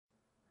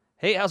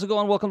Hey, how's it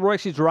going? Welcome to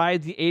Royce's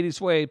Ride the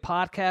 80s Way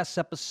podcast,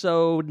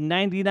 episode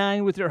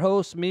 99 with your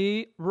host,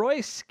 me,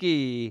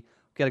 Royski.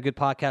 Got a good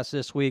podcast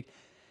this week.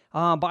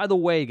 By the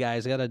way,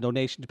 guys, I got a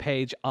donation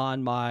page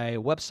on my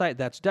website.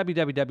 That's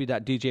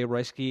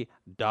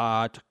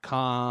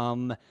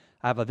www.djroyski.com.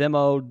 I have a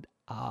Venmo,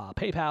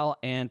 PayPal,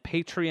 and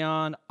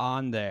Patreon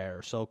on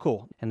there. So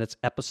cool. And it's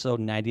episode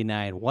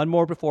 99. One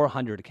more before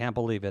 100. I can't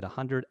believe it.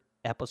 100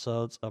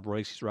 episodes of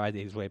Royce's Ride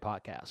the 80s Way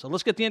podcast. So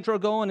let's get the intro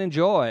going.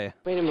 Enjoy.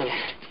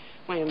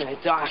 Wait a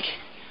minute, Doc.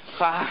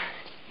 Are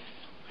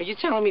you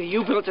telling me that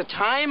you built a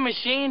time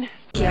machine?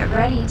 Get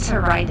ready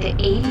to ride the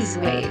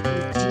 80s wave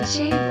with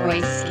DJ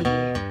Royski.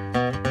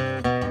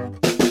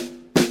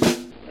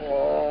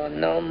 Oh,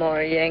 no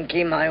more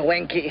Yankee, my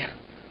wanky.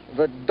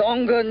 The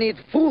donga need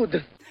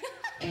food.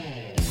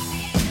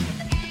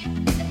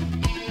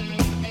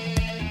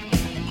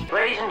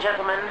 Ladies and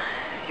gentlemen,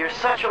 you're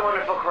such a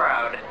wonderful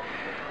crowd.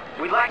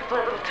 We'd like to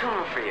play a little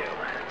tune for you.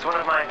 It's one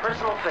of my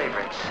personal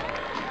favorites.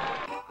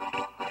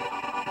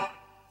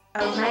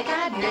 Oh my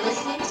god, you're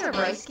listening to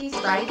Royski's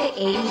Ride the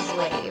 80s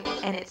Wave,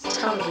 and it's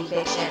totally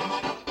bitchin'.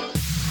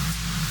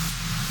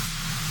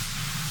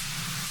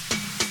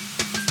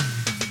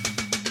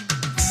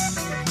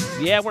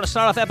 Yeah, we're going to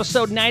start off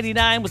episode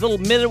 99 with a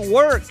little minute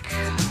work.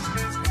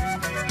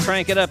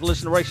 Crank it up.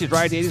 Listen to Royce's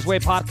Ride the 80s Way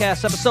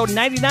podcast, episode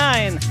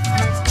 99.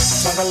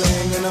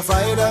 Traveling in a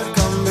freighter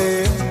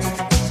combi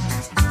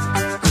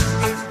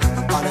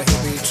on a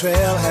hippie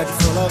trailhead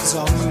full of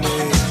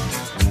zombies.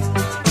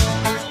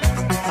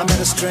 I met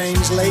a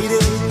strange lady,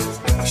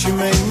 she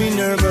made me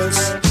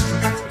nervous.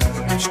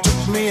 She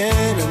took me in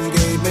and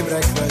gave me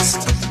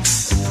breakfast.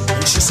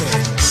 And she said,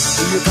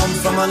 do you come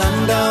from a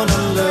land down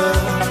under?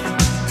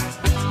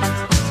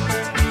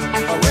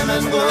 Where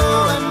women go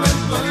and men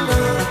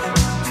wonder.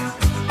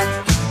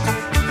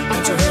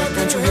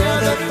 Can't you hear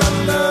the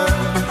thunder?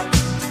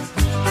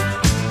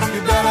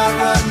 You better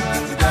run,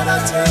 you better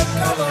take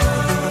cover.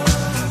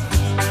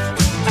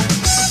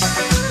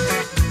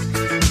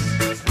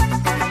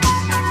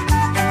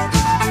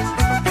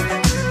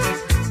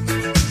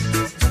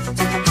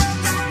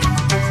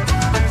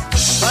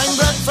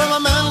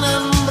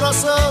 He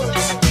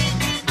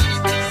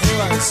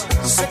was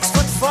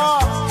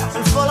 6'4"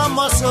 and full of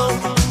muscle.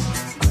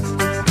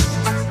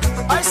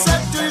 I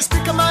said, do you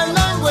speak my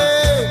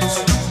language?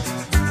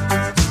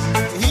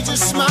 He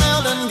just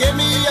smiled and gave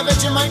me a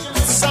Vegemite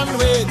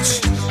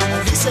sandwich.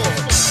 And he said,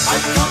 I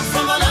come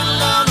from a land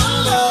down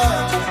under,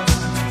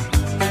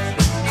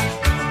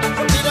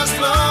 where Peter's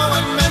flow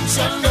and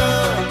Manchester.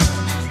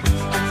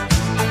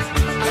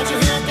 Can't you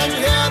hear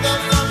the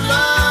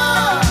thunder?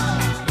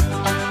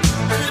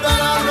 You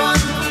better run,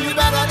 you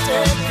better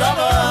take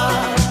cover.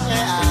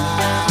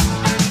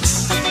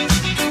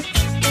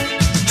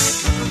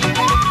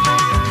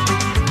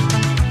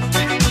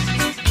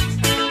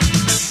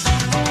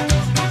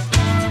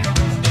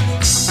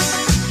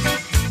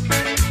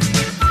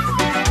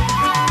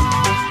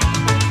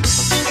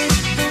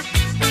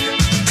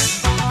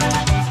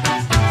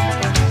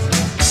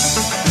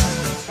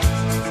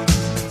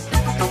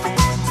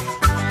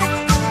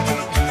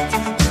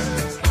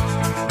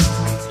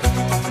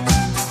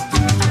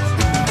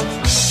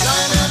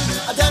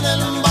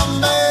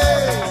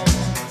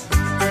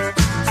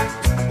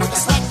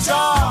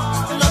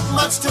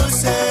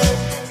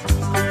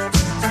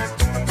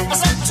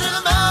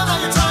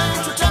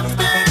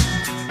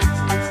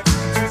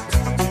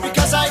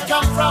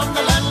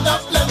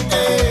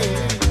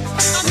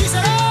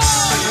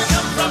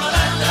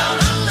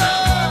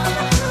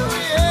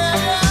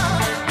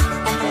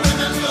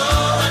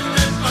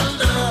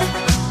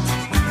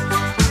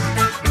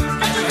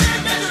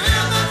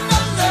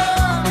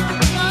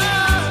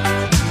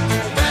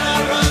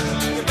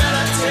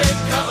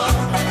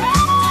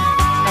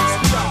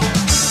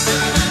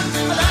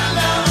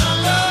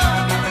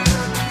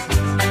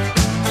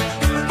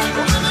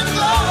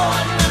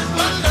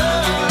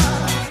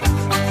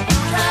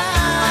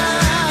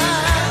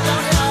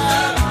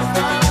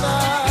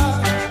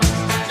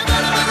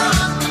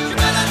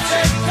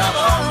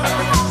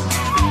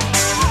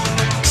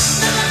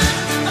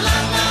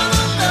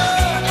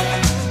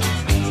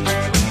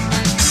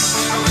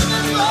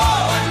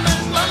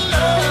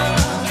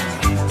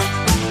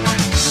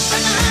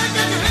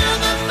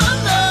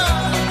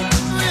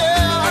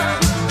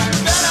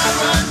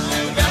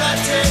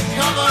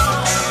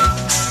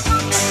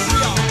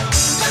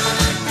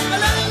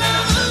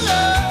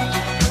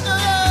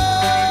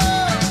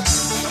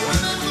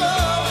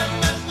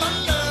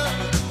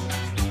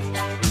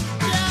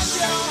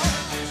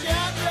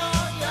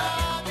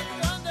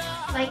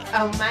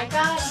 Oh my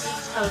god, you're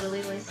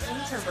totally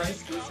listening to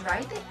Royski's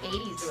Ride the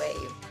 80s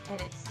Wave, and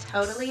it's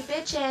totally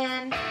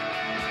bitchin'.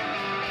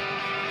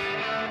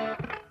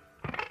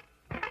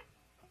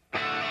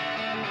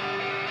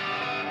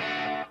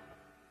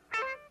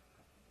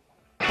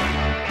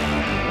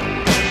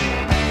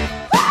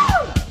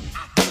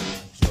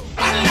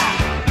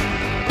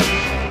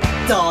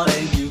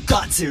 Darling, you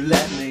got to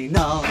let me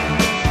know.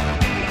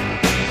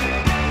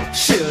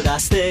 Should I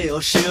stay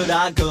or should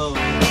I go?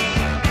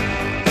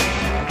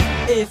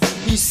 If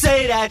you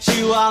say that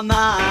you are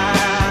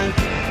mine,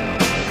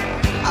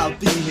 I'll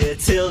be here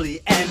till the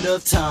end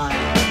of time.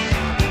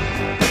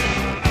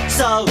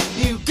 So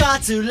you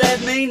got to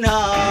let me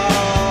know,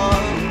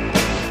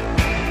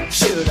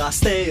 should I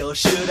stay or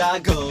should I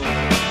go?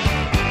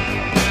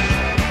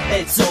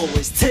 It's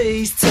always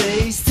tease,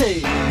 tease,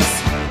 tease.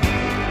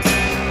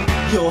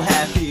 You're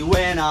happy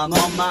when I'm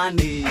on my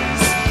knees.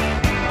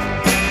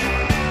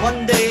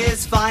 One day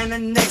it's fine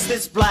and next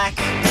it's black.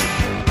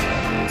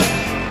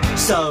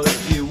 So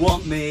if you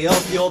want me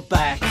off your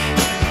back,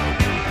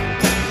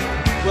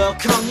 well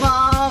come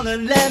on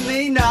and let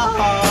me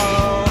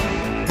know,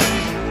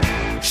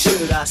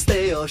 should I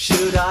stay or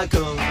should I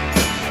go?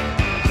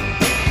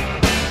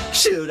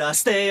 Should I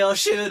stay or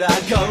should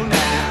I go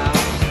now?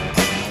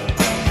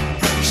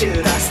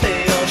 Should I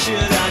stay or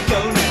should I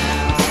go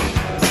now?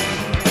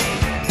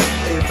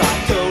 If I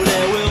go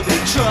there will be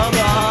trouble,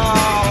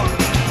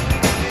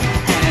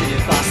 and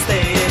if I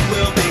stay it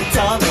will be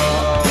double.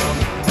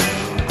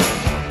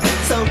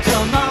 So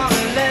come on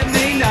and let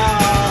me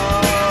know.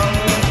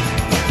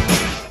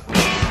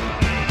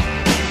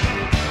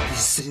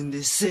 This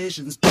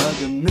indecision's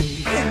bugging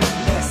me.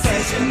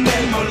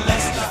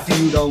 If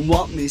you don't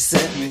want me,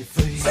 set me free.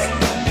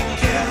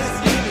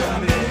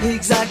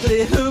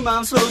 Exactly whom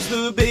I'm supposed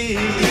to be.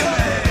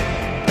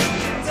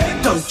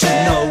 Don't you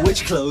know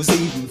which clothes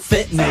even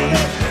fit me?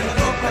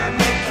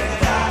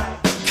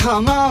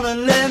 Come on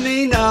and let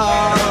me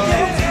know,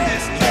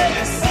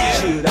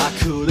 should I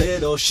cool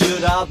it or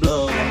should I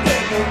blow?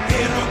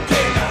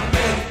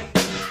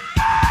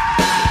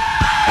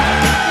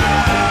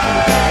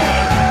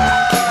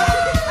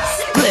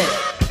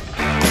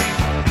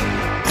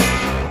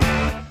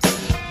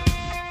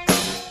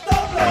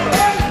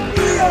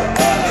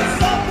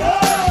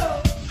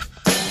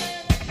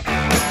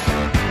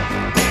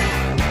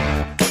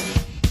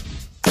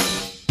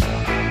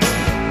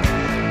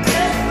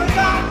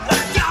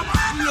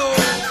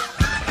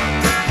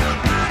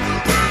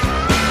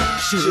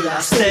 Should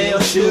I stay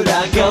or should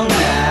I go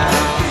now?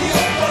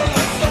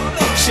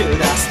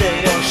 Should I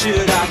stay or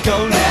should I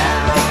go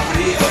now?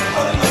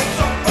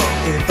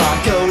 If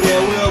I go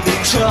there will be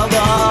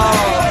trouble,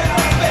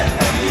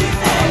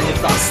 and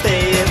if I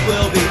stay it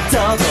will be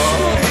double.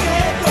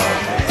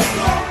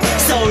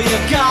 So you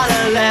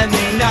gotta let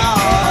me know,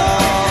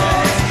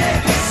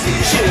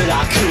 should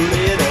I cool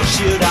it or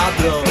should I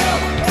blow?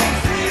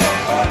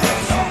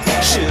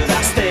 Should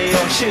I stay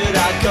or should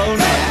I go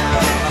now?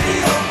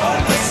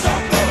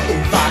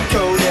 If I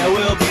go there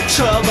will be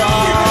trouble,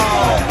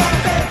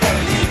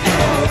 and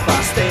if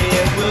I stay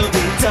it will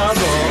be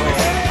double.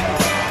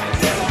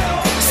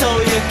 So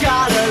you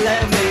gotta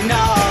let me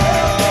know,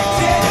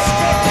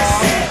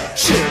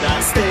 should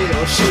I stay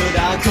or should I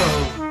go?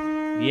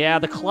 Yeah,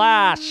 The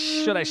Clash.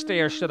 Should I stay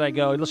or should I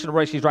go? You listen to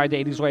Royce's Ride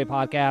the 80s Way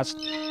podcast,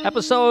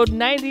 episode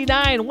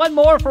 99. One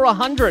more for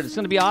 100. It's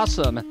going to be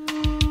awesome.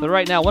 But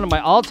right now, one of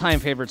my all-time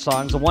favorite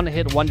songs, a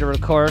one-hit wonder,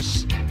 of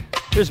course.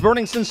 Here's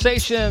Burning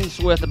Sensations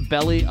with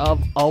Belly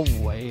of a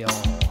Whale.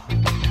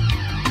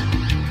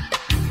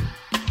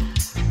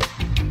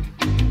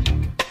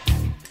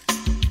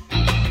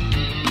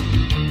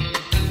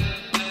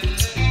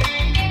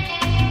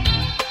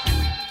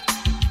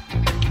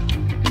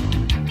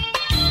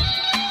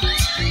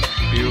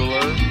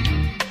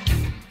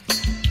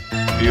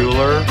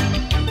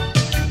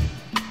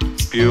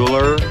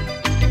 Bueller.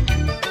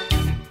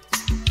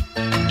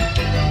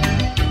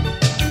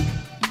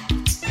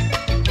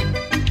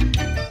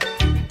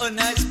 A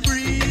nice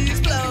breeze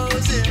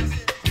blows in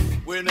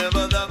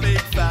whenever the big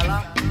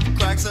fella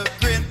cracks a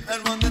grin,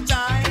 and when the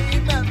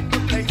time and the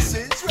place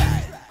is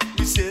right,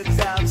 we sit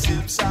down,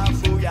 sip some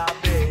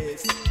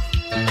bouillabaisse.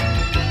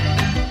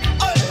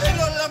 A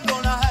little, I'm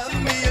gonna have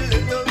me a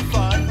little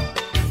fun.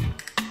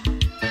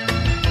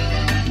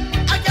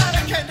 I got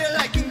a candle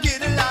I can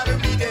get a lot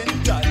of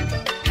reading done.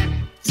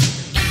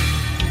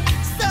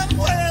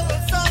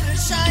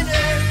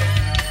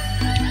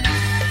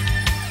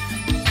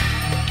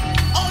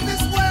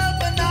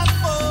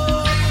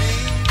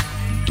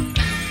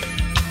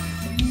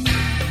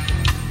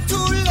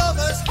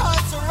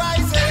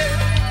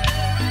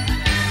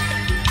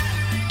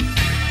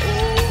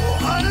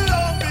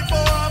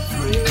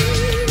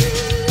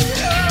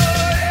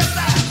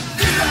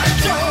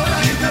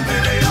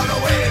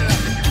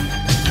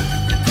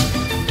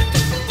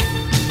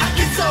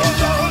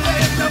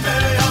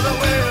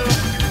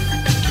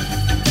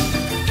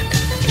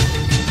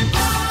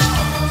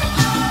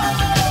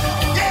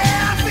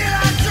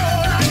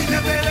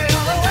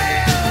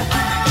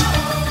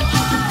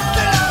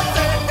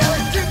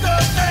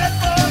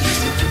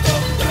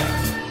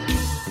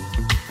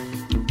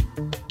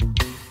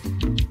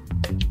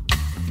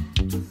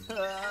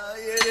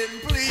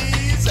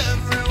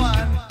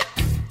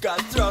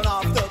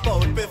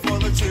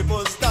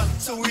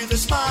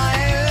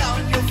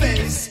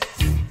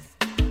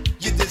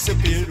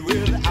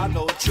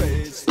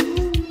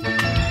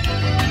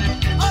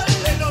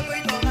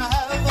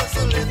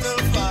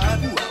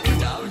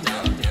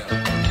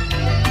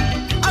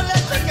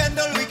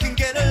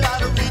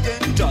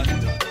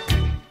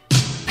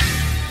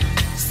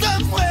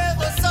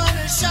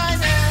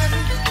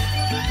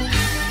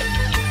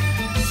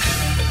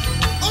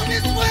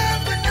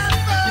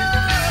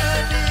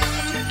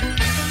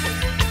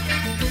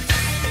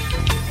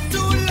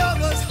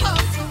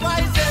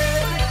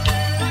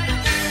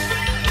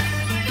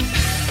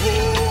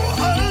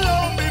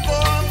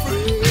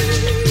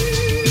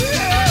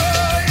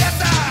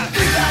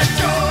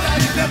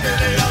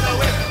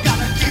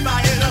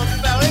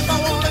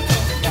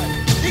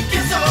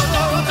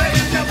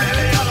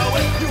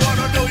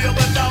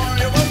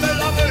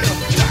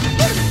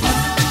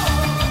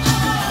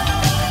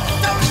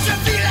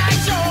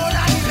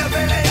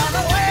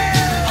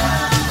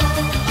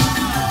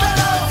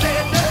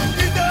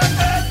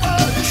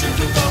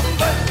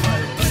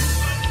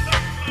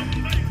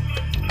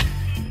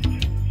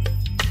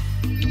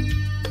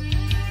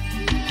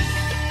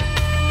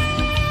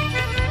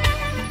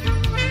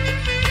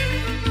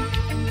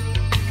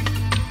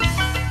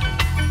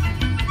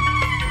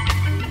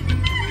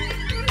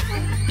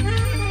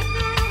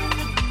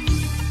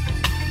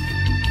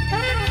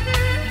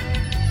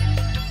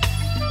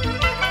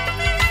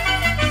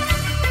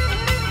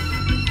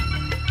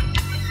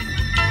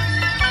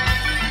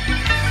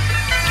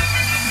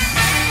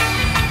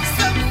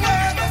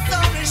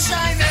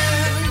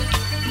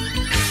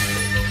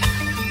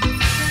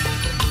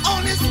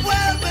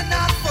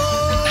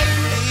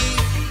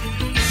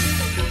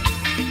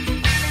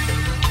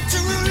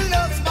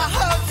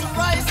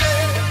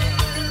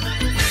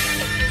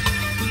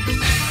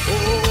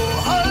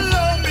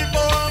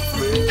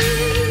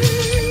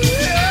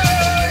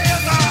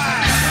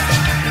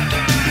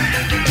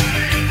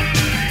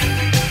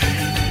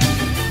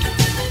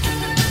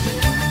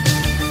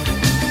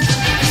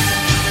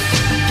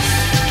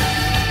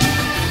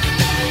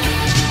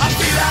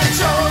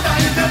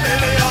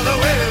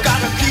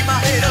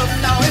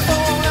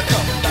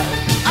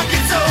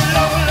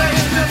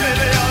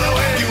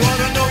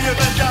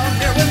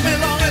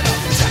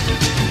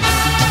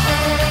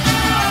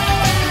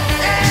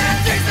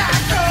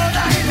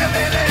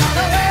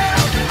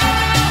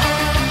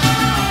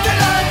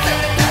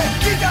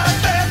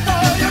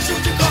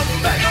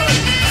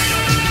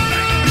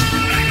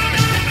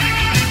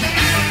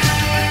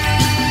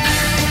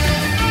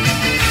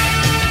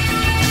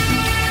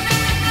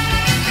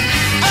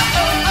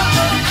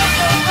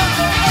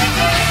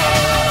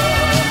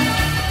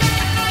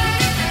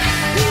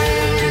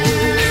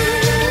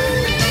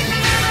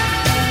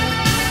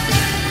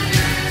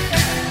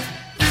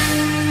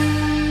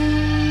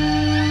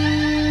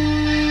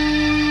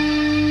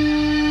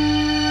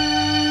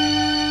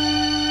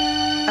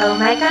 Oh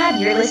my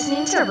god, you're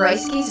listening to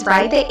Royski's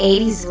Ride the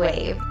 80s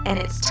Wave, and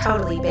it's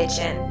totally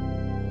bitchin'.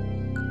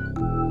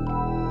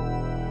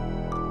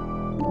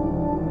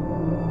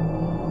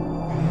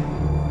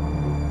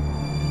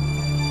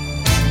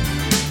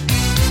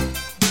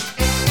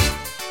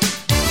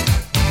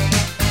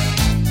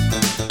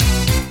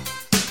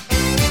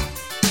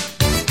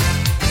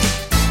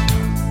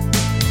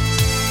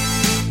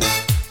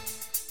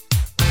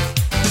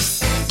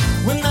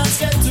 We're not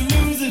scared to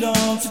lose it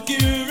all.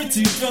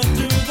 Security run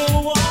through the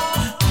wall.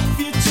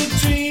 Future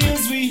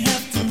dreams we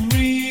have to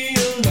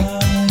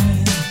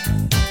realize.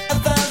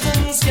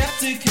 1,000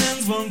 skeptic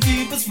hands won't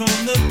keep us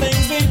from the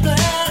things we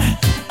plan,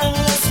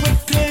 unless we're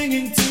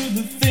clinging to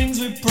the things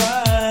we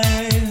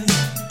prize.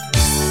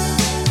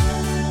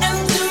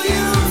 And do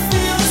you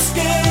feel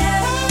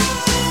scared?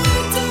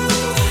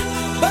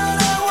 But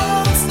I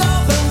won't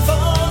stop and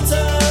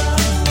falter.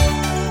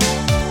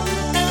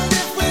 And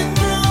if we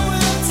throw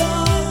it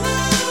all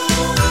away,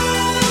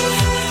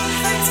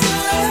 things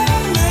can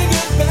only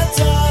get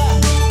better.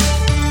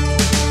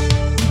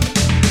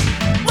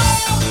 Whoa,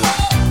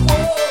 whoa,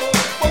 whoa,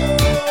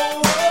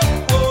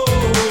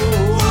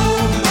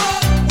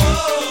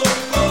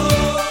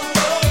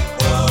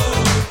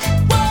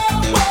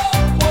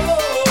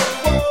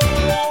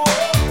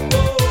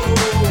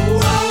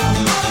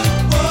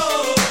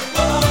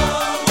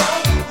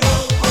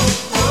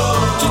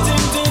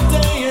 Cheating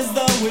today as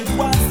though it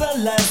was the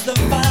last, the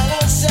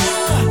final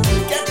show.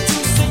 Get to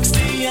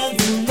 60 and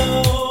feel no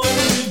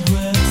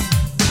regrets.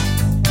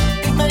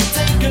 It may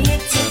take a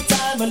little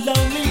time, a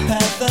lonely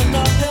path, an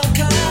uphill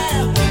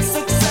climb.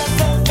 Success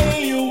or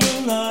failure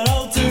will not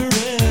alter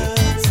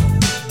it.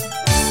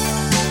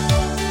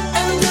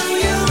 And do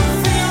you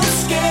feel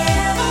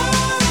scared?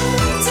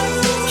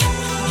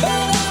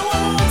 But I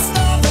won't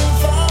stop and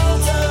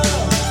falter.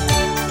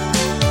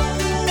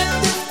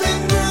 And if we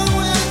throw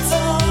it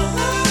all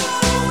away,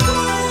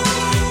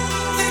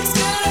 things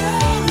can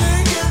only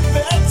get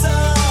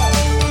better. And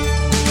do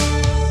you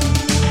feel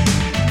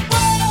scared?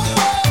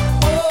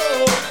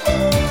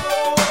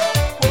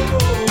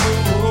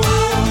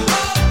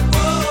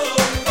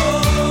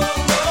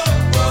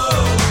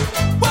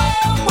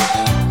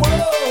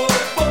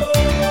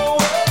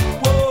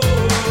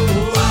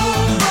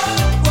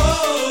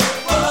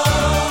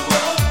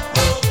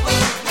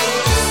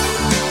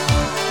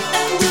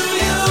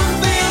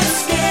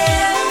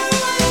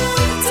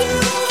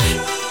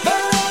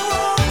 But I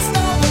won't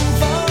stop and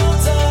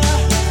falter.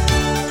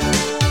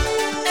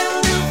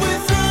 And if we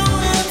throw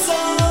it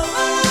all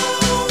away,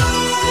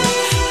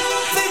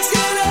 things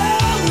can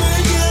only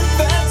get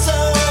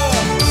better.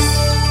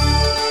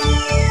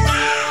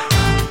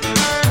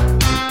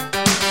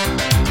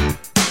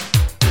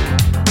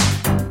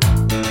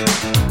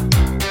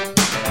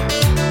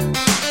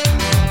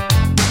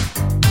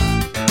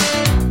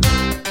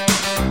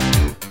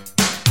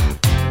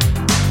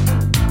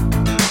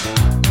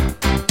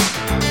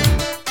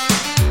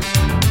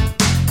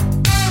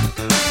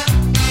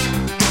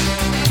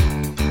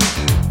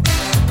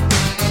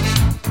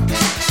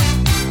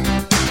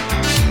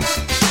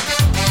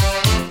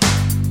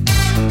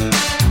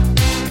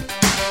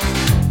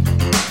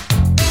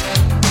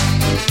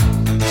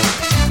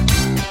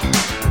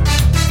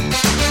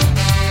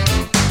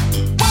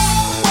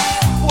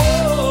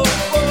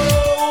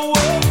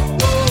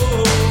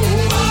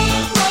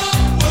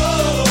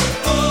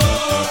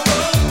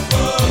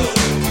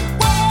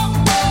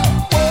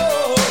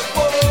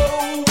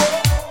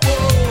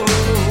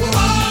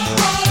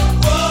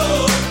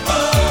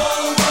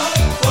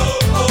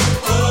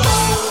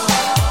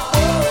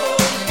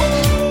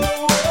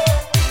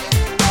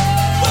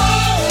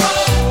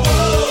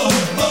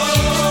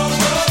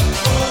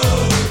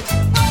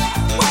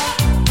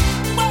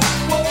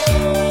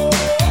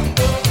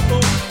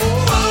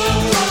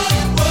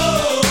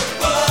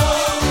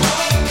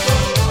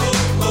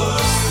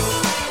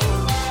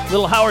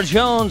 Little Howard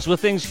Jones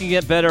with Things Can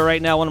Get Better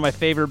right now. One of my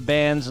favorite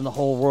bands in the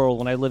whole world.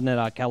 When I lived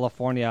in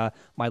California,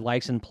 my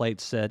license plate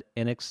said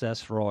In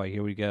Excess Roy.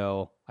 Here we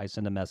go. I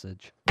send a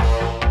message.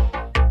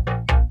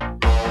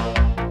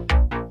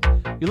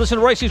 You listen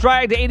to Royski's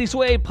Ride, the 80s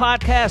Wave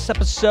podcast,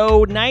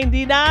 episode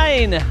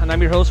 99. And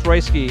I'm your host,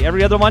 Royski,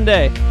 every other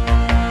Monday. In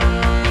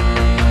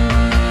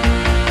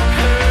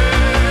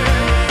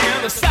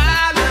the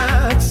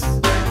silence,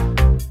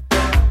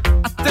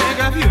 I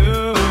think of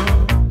you.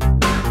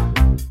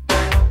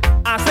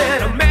 I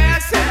sent a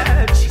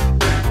message,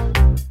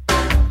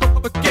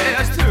 but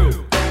guess who?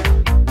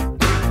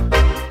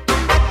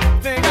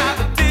 Think of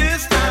the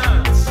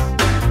distance,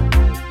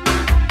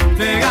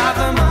 think of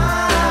the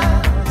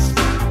miles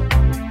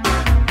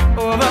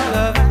over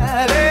the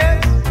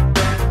valleys.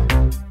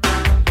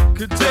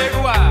 Could take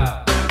a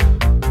while.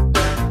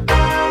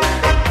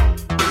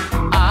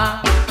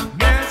 I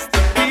miss the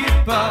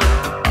people,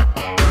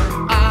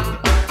 I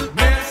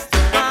miss the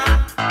fun.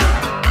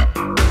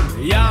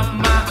 You're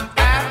my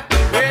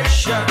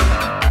adoration,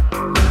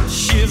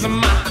 she's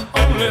my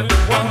only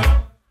one.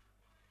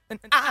 And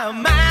I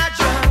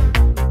imagine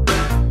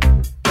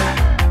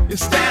you're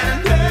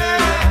standing there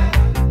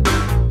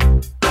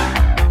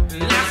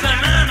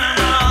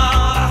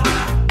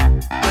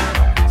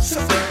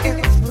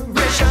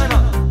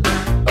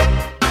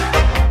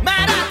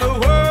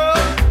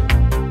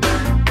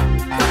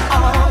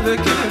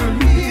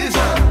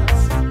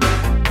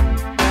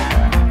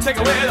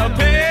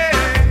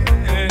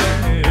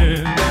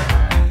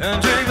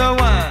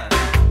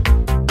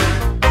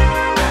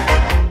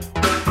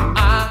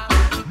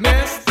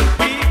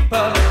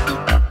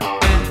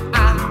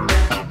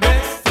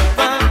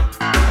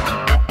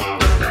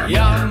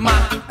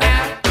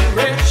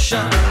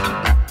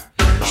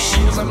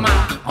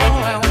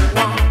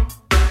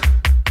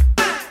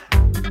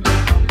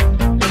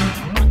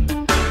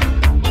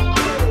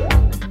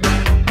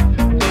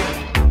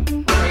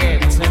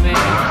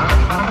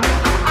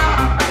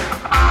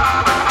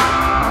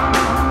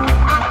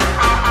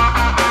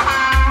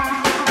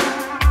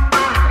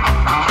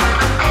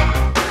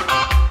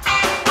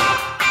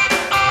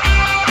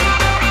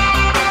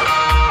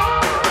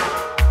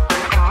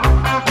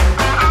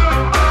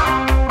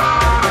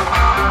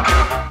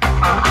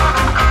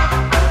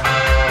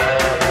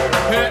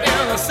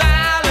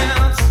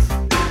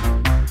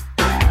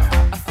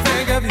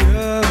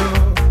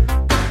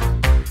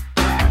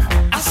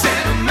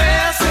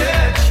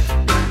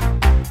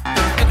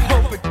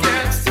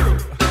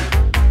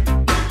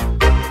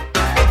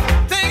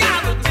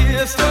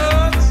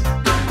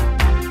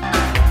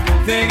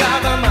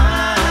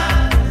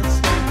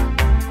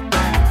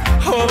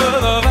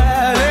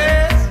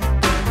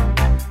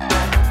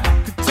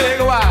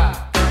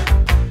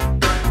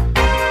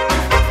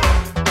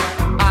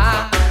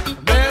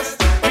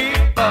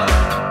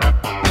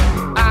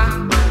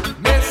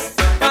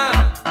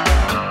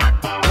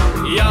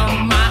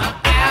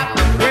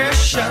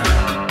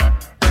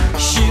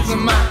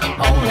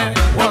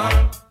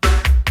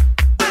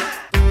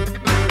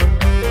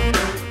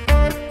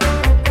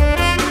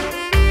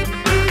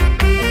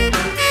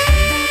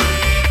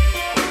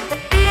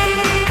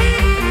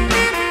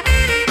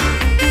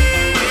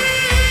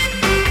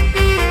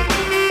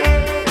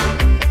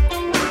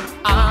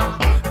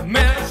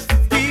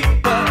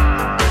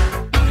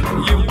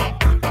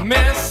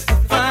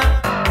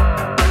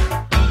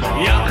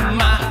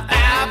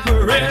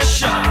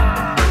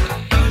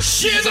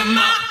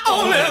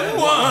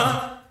Like,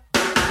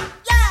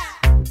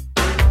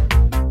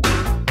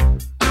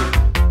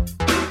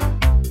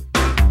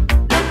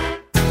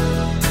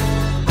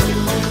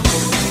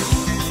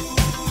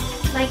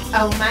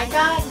 oh my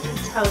god, you're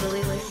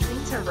totally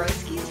listening to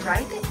Royski's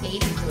Ride the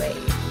 80s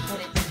Wave.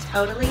 And it's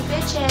totally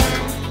bitchin'.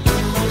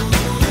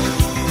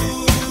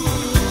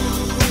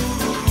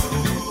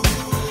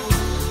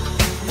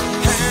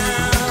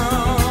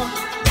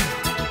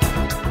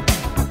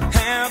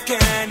 How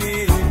can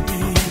it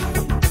be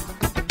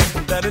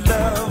that a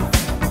love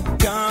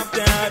carved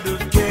out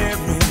of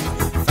caring,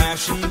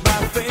 fashioned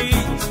by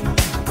fate,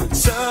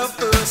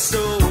 suffers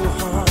so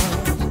hard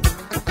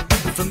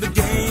from the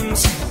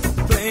games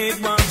played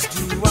once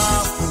too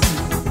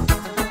often,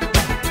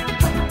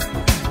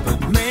 but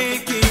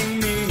making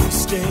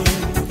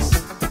mistakes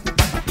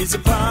is a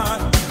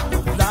part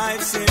of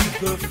life's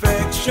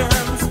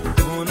imperfections.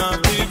 Born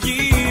of the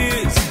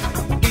years,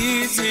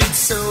 is it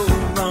so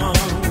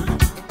wrong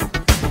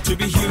to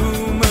be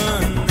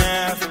human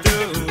after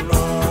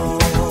all?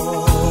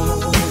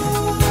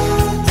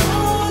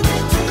 Drawn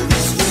into the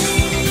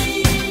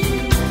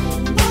stream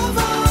of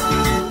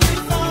undefined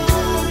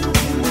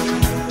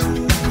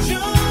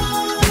illusion,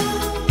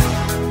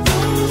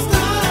 those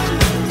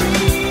diamond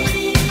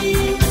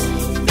dreams,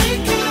 they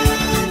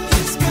can't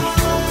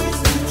disguise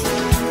the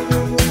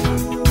truth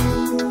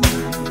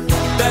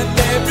that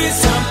there is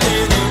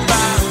something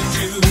about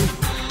you,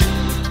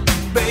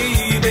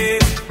 baby,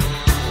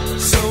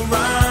 so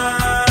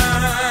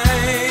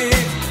right.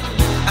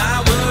 I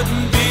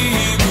wouldn't be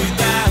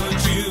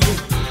without you,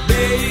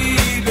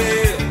 baby,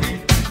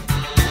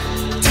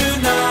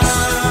 tonight.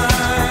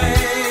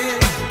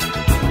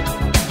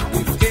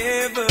 If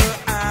ever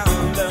our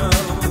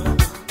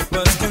love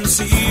was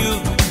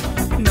concealed,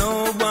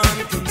 no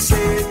one can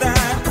say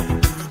that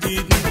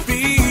you didn't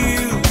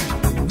feel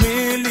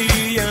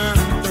million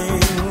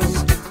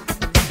things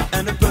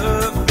and a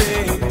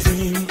perfect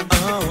dream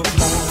of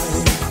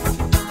life.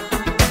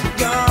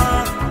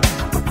 Gone,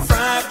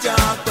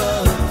 fragile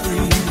but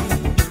free,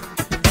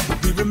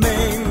 we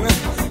remain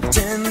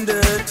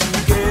tender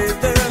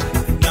together,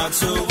 not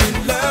so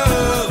in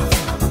love,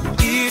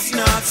 it's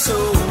not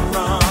so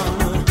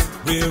wrong,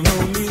 we're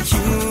only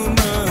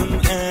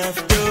human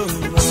after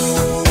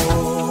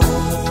all.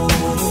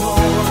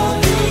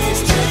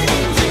 These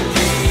changing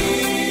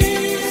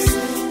keys,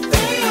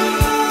 they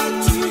add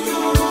to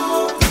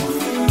your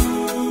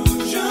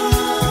confusion.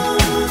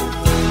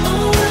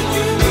 Oh, when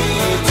you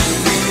need to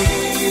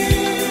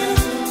hear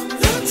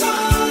the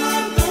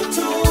time that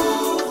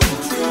told the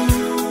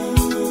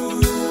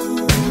truth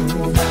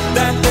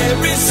that there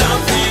is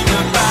something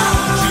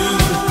about you,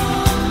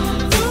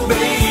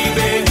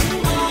 baby,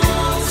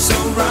 so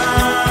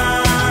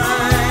right.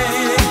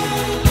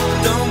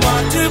 Don't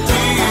want to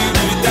be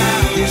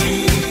without you,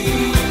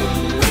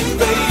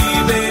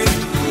 baby,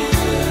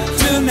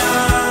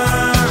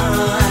 tonight,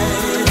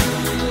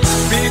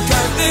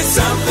 because there's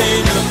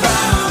something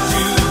about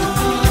you,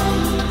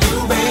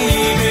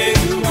 baby,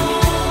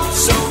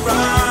 so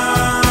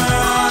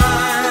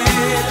right.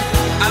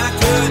 I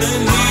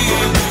couldn't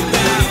live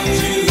without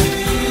you,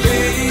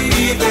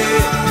 baby,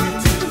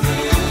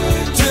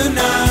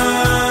 tonight.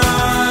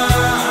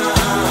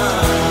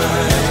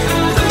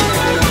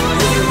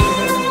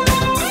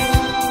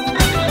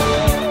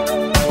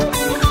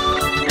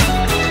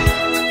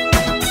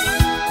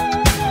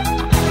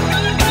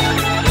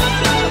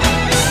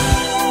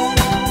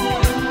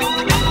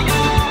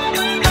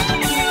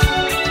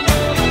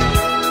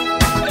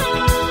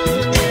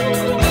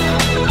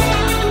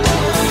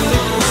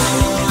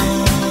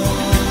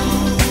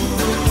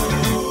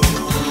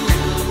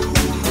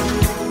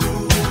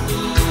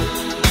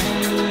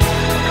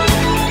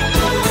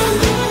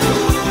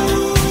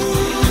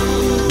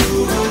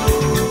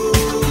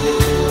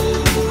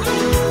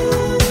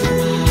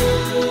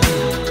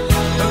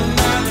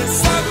 There's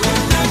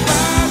something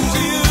about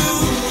you,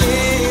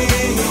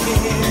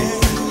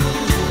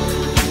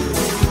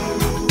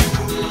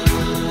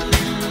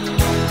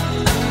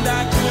 and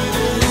I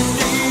couldn't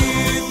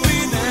live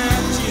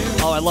without you.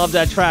 Oh, I love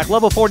that track.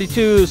 Level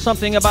 42,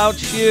 Something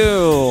About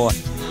You.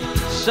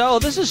 So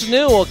this is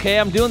new, okay?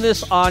 I'm doing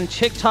this on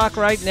TikTok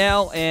right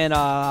now, and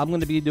I'm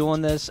going to be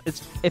doing this.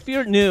 If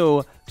you're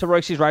new to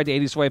Royce's Ride the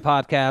 80s Way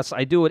podcast,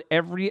 I do it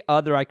every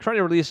other. I try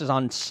to release this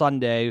on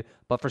Sunday,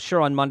 but for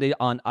sure on Monday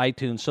on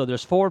iTunes. So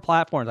there's 4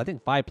 platforms, I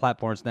think 5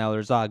 platforms now.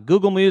 There's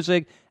Google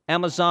Music,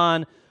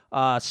 Amazon,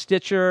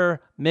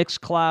 Stitcher,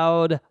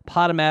 Mixcloud,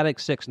 Podomatic,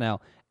 6 now.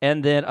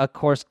 And then, of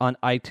course, on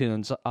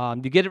iTunes.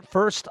 You get it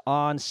first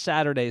on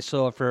Saturday.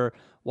 So if you're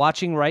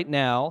watching right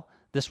now,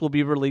 this will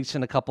be released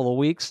in a couple of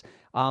weeks.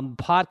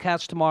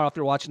 Podcast tomorrow, if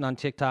you're watching on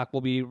TikTok,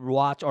 will be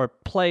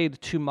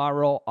played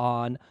tomorrow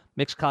on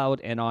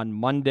Mixcloud and on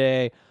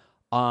Monday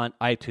on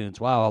iTunes.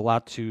 Wow, a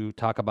lot to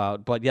talk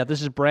about. But yeah,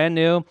 this is brand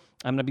new.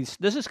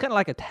 This is kind of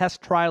like a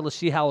test trial to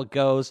see how it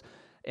goes.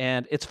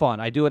 And it's fun.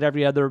 I do it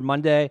every other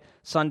Monday,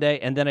 Sunday,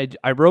 and then I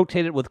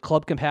rotate it with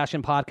Club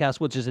Compassion Podcast,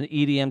 which is an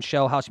EDM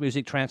show, house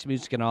music, trance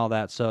music, and all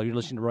that. So you're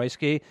listening to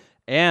Royski,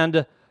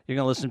 and You're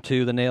going to listen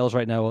to The Nails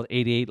right now with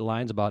 88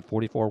 lines about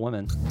 44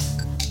 women.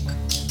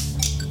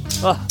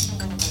 Ugh.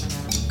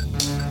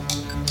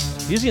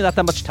 Usually not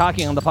that much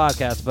talking on the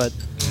podcast, but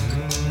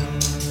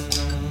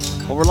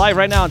well, we're live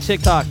right now on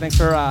TikTok. Thanks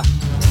for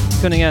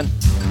tuning in.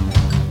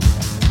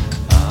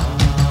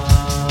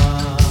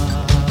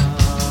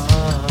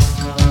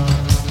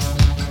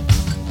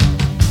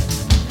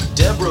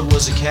 Deborah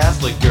was a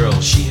Catholic girl,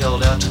 she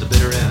held out to the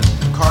bitter end.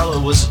 Carla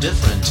was a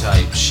different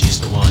type, she's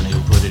the one who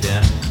put it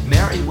in.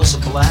 Mary was a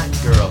black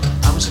girl,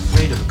 I was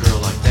afraid of a girl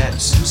like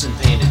that. Susan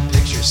painted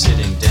pictures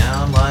sitting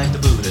down like the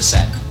Buddha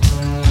sat.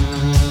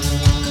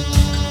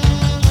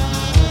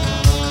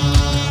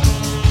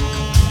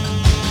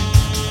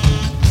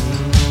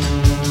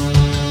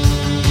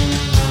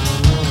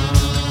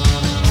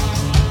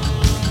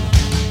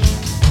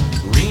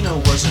 Rena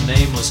was a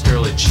nameless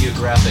girl at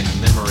geographic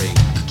memory.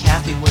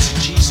 Kathy was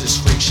a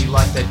Jesus freak, she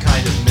liked that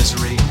kind of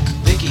misery.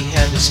 Vicky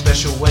had this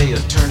special way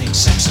of turning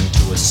sex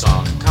into a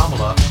song.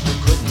 Kamala, who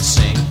couldn't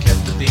sing,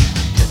 kept the beat,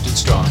 kept it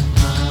strong.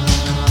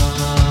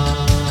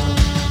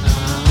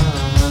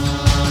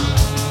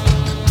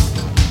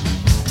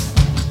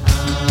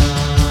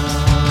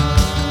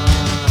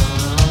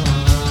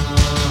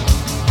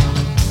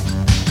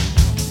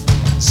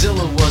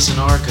 Zilla was an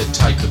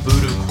archetype, the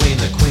voodoo queen,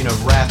 the queen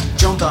of wrath.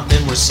 Joan thought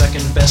men were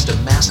second best to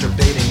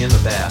masturbating in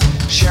the bath.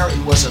 Sherry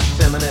was a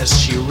feminist,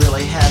 she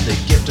really had the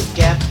gift of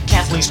gab.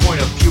 Kathleen's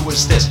point of view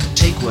was this: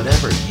 take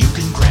whatever you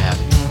can grab.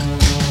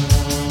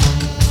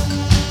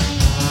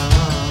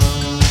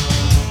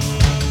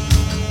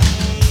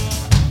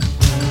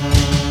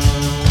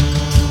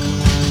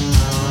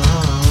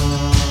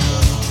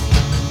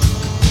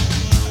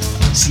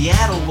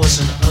 Seattle was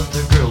an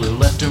other girl who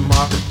left her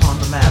mark upon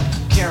the map.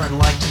 Karen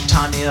liked to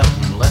tie me up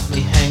and left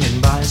me hanging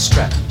by a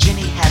strap.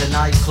 Jenny had a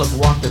nightclub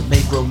walk that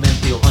made grown men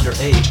feel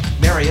underage.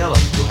 Mariella,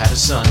 who had a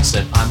son,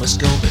 said I must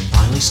go, but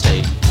finally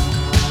stayed.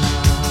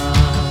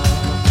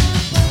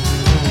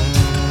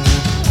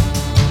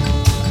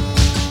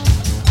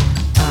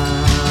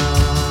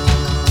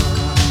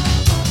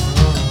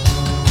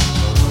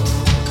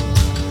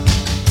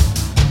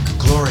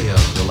 Gloria,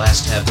 the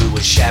last taboo,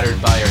 was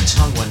shattered by her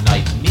tongue one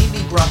night.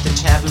 Mimi brought the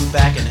taboo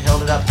back and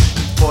held it up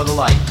for the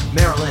light.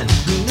 Marilyn,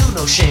 who knew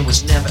no shame,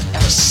 was never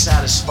ever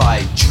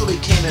satisfied. Julie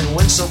came and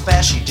went so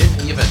fast she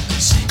didn't even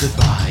say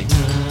goodbye.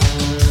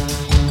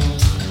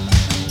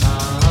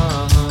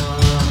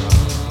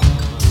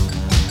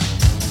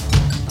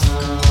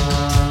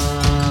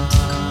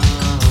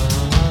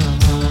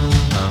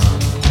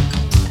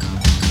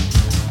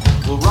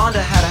 Well,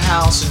 Rhonda had a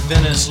house in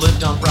Venice,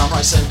 lived on brown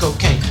rice and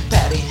cocaine.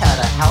 Patty had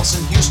a house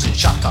in Houston,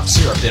 shot cough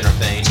syrup in her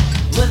veins.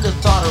 Linda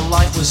thought her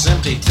life was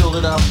empty, filled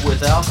it up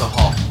with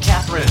alcohol.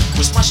 Catherine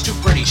was much too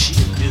pretty, she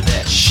didn't do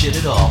that shit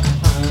at all.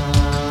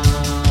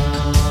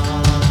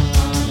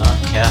 Not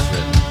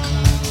Catherine.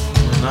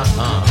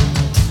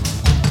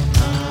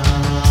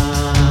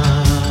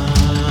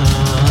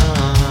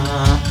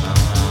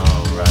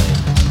 Alright.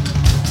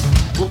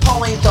 Well,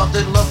 Pauline thought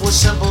that love was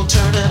simple,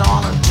 turn it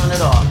on or turn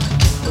it off.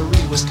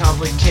 Marie was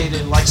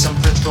complicated like some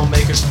French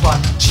filmmaker's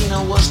plot.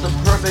 Gina was the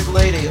perfect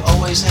lady,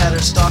 always had her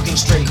stocking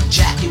straight.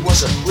 Jackie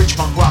was a rich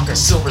punk rocker,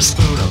 silver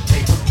spoon, a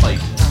paper plate.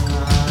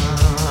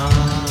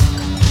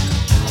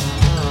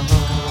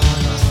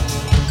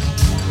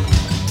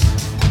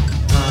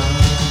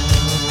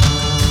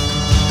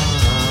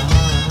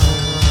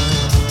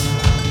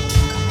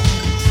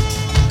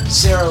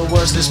 Sarah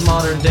was this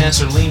modern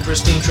dancer, lean,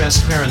 pristine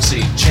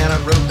transparency.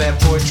 Janet wrote bad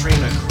poetry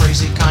in a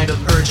crazy kind of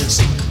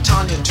urgency.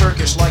 Tanya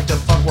Turkish liked to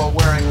fuck while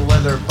wearing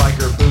leather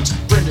biker boots.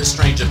 Brenda's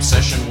strange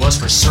obsession was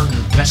for certain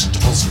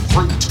vegetables and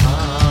fruit.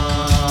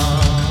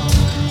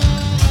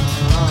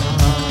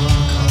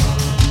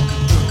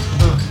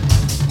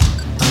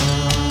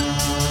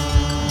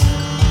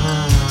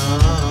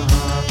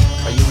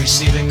 Are you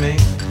receiving me?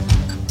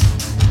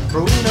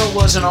 Rowena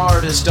was an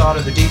artist,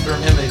 daughter, the deeper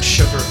image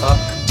shook her up.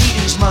 Dee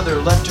Dee's mother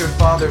left her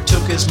father,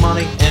 took his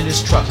money and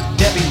his truck.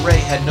 Debbie Ray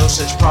had no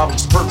such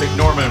problems, perfect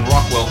Norman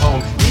Rockwell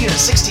home. Nina,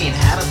 16,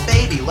 had a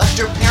baby, left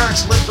her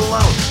parents, lived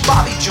alone.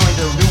 Bobby joined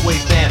a new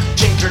wave band,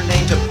 changed her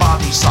name to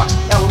Bobby Socks.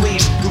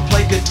 Eloise, who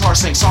played guitar,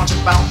 sang songs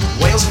about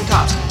whales and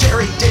cops.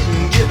 Terry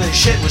didn't give a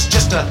shit, was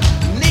just a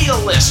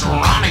nihilist.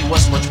 Ronnie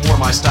was much more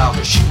my style,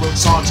 but she wrote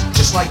songs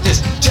just like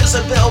this.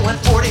 Jezebel went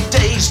 40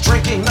 days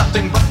drinking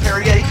nothing but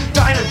Perrier.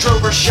 Dinah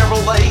drove her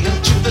Chevrolet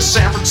into the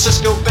San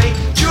Francisco Bay.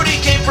 Judy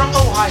came from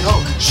Ohio,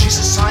 she's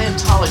a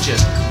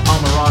Scientologist.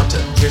 Amaranta,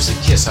 here's a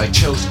kiss, I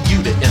chose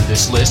you to end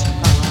this list.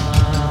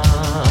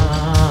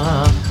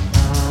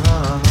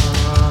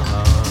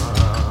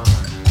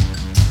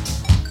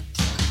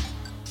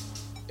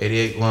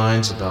 88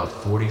 lines about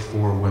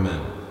 44 women.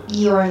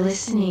 You're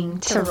listening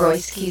to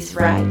Royski's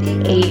Ride the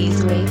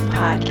 80s Wave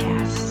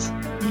podcast.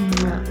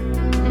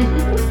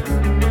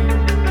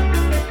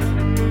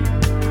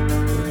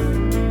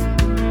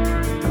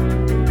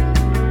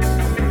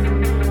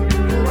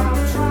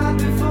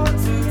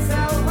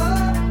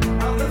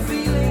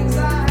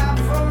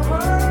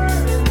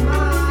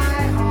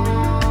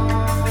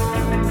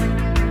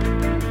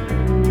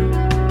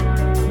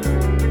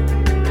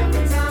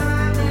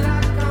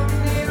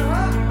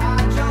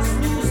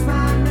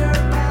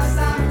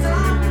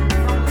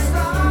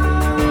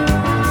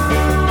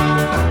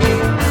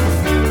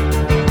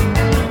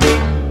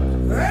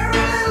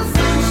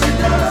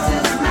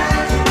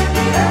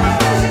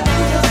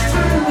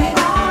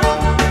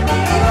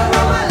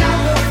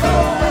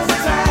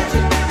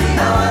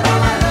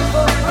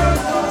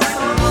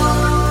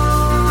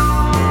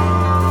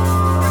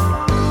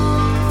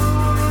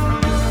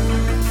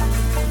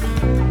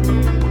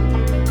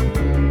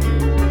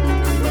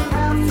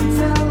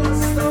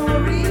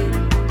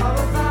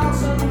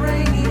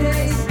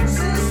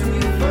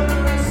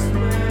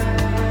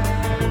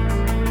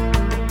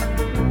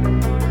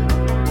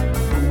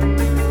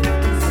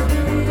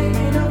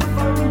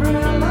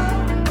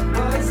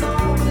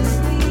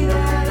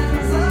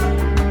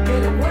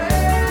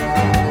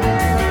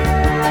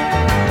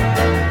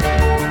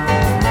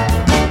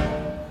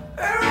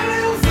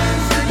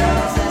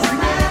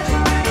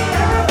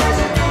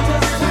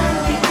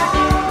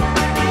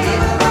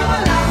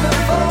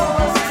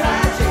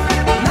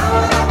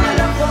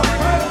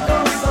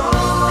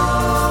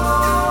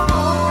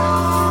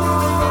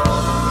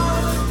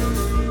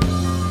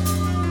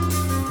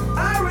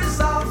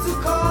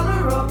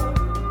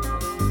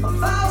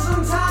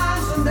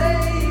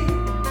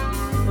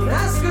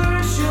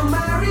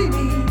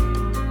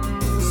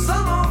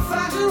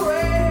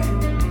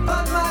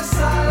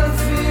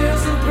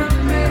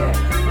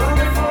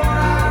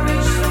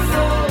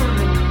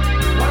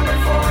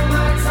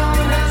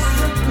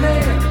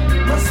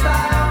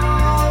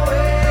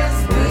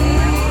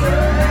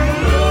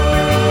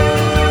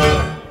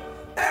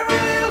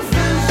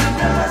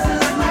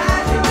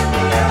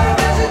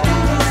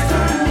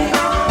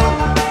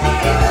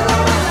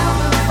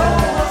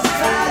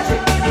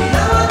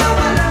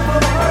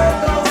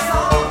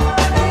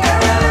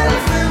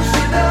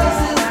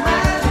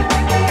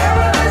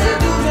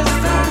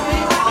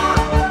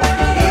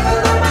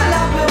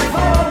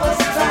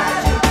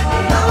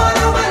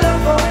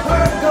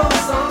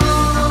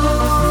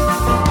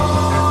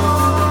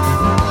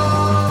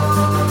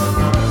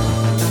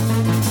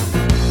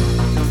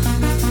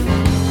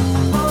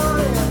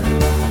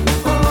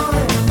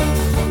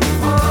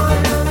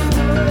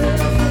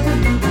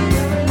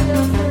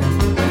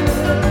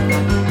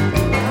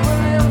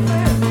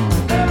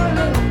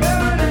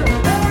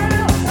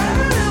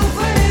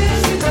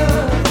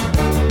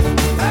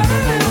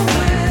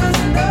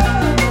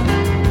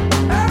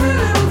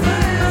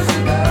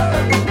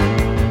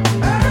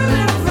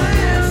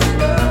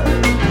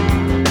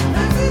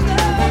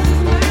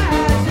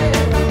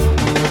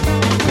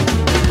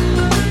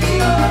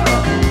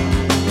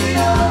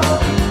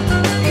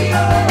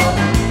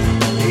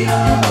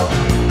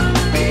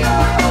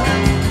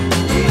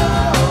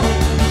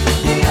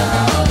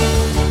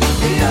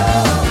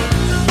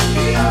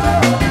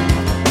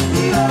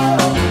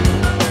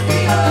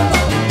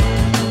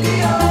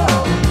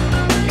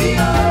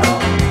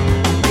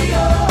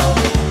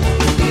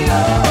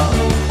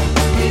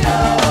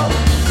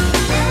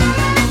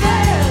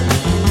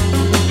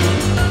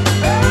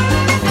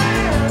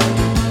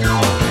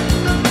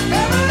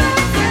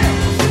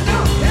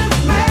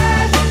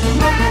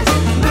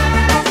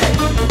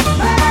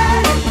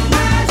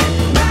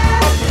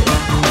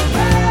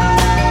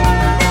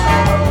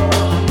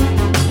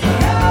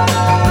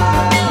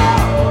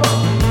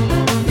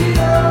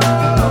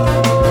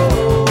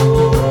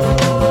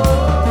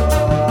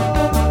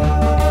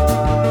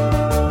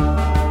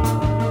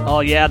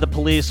 yeah, The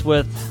Police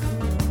with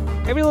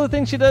every little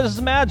thing she does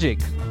is magic.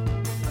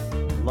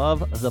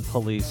 Love The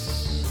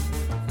Police.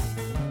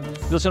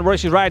 Listen to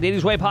Royce's Ride,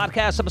 80s Way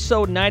podcast,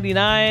 episode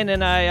 99,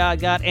 and I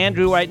got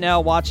Andrew right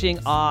now watching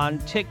on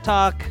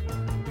TikTok.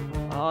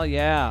 Oh,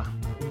 yeah.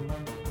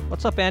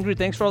 What's up, Andrew?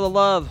 Thanks for all the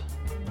love.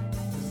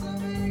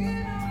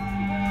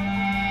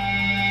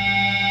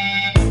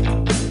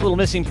 Little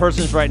missing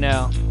persons right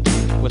now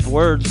with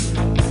words.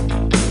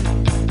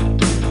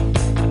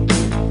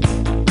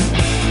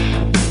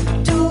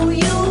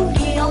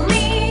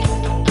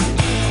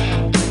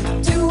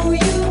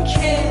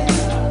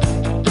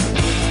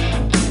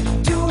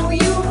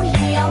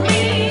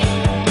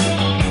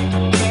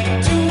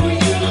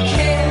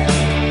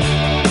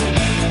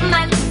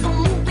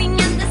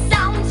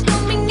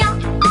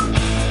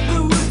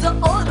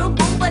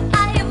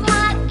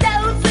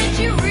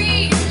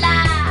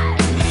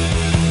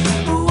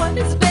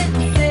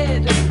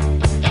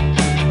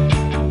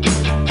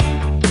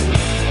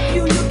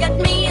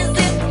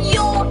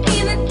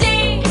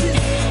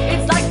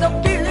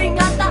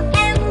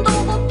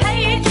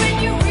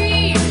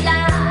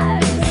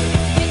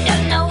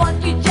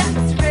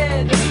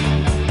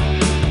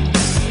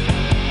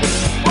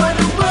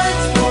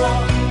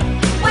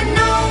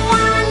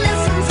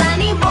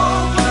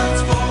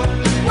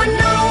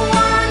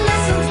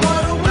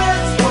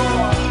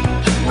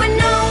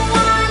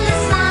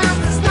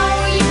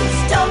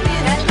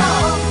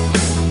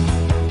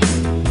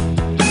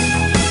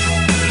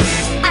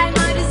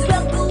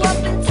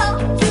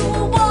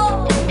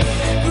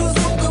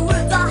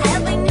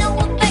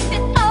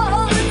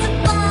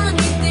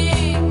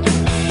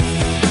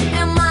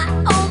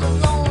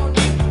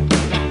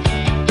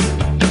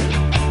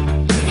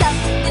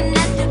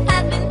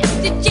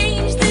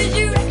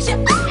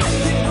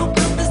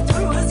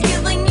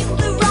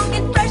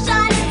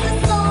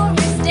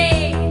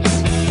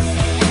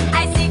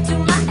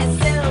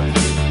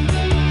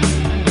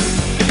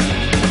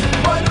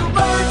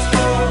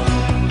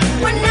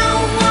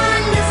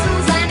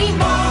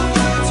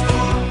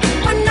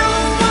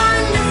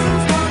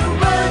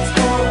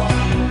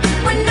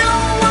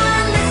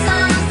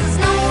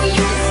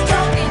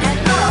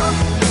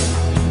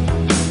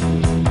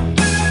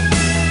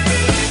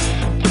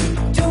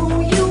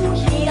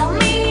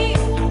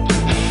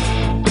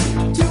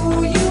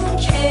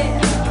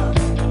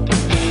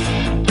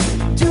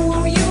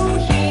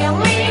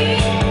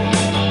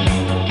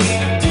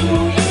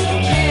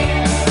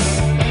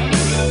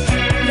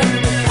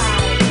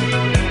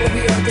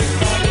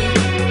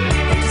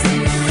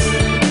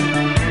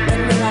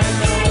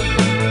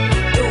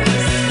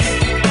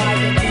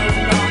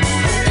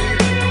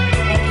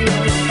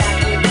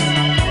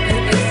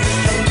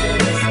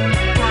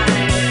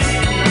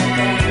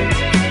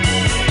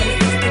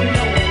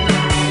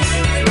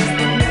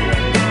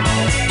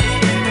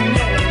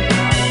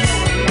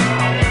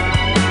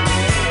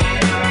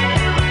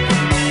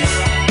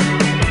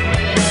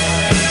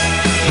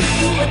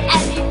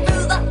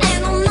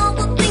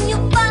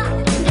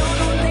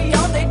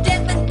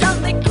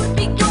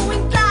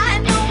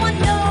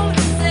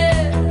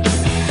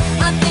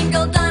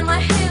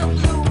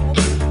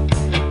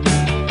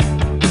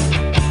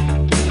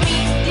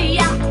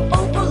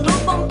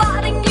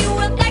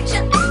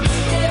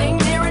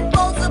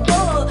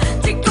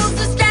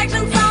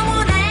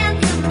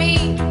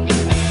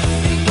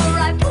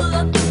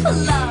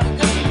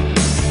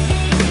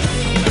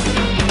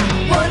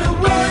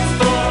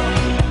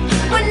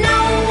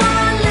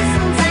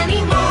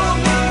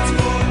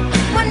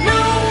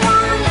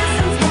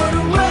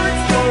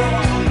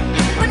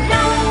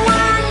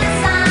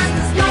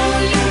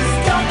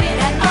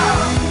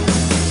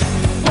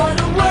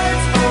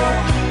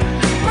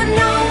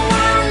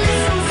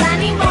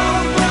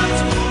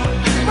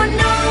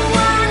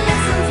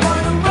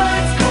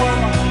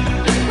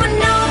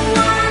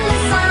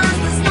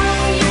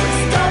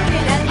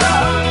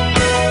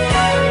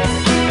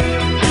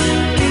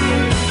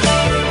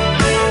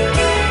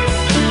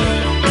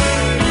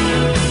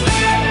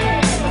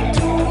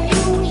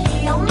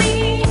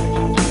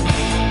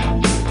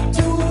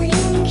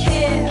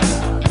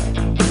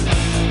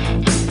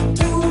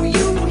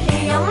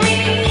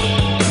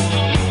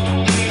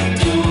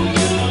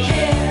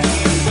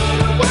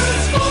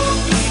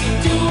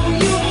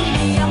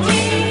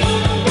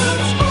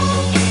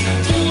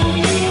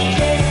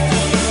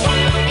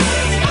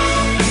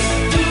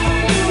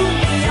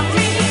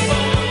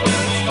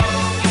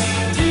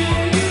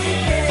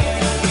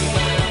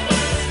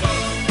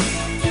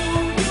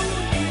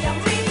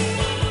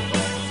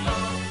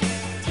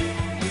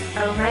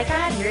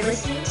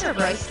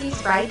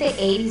 Royce's Ride the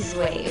 80s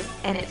Wave,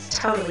 and it's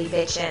totally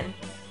bitchin'.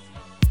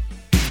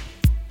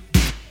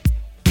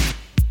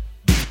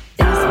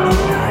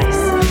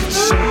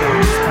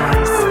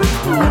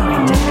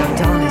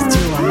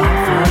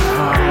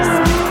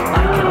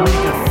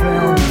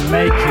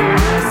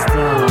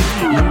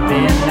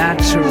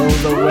 Natural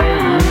the way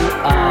you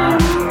are,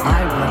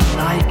 I would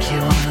like you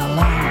on a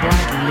long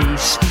black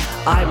leash.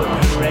 I will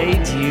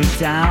parade you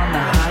down the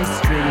high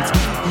street.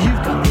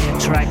 You've got the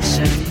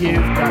attraction,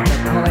 you've got the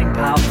pulling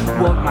power.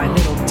 Walk my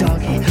little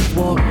doggy,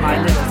 walk my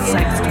little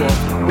sex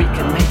dwarf. We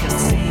can make a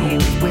scene,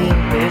 we'll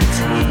be a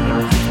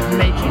team.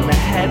 Making the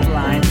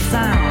headline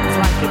sounds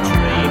like a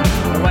dream.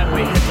 When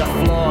we hit the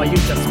floor, you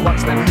just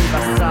watch them move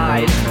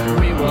aside.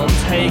 We will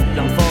take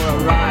them for a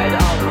ride,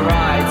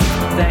 alright.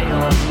 They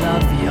all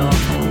love your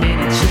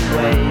miniature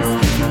ways.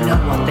 You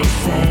know what they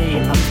say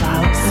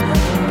about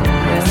small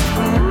boys.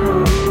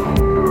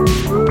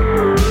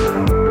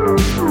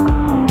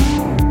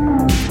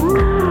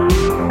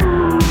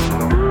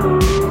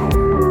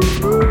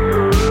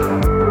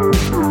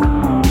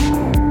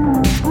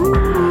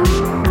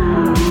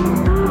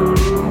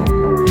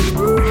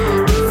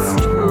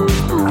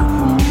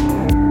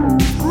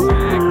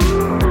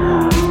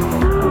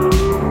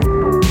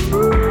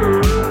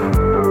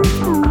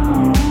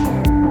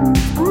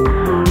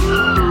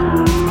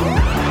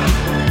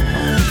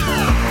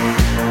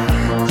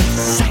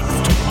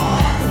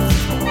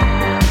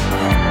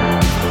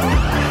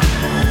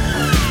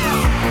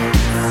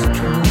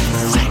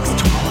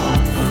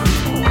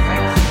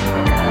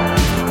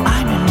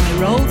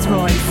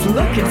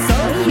 Looking so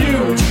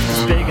huge,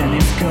 it's big and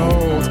it's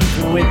gold.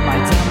 With my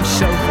dumb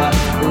chauffeur,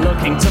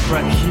 looking to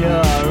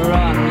procure.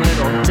 Run,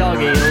 little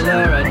doggy,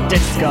 lure a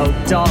disco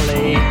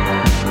dolly.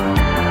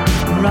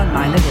 Run,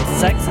 my little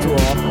sex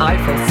dwarf, I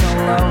feel so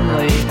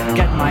lonely.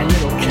 Get my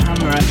little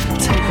camera,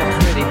 take a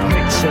pretty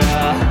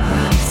picture.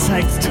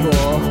 Sex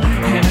dwarf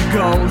in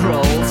gold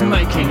rolls,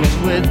 making it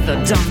with the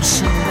dumb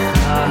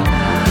chauffeur.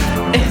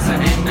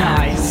 Isn't it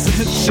nice?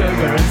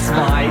 Sugar and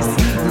spice,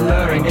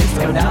 luring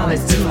disco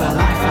dollies to a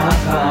life of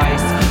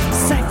vice.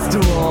 Sex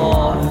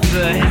dwarf,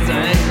 isn't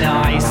it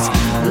nice?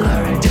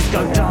 Luring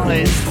disco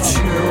dollies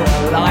to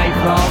a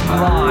life of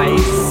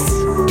vice.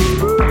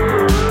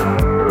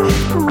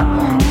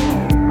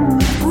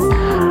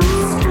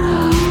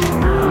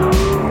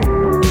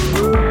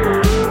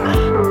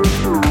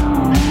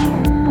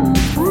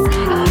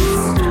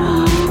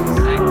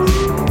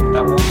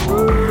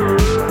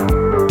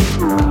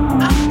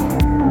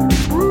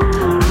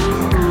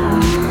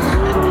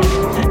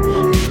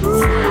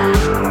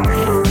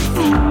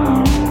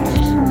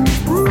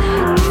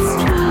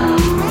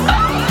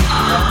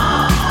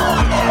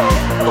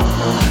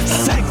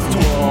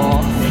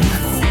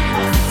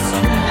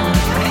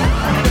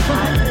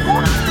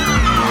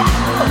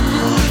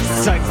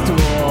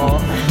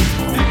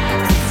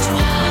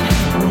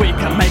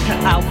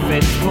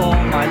 Outfit for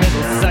my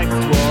little sex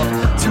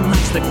dwarf to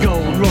match the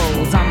gold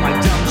rolls on my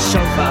dumb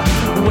chauffeur.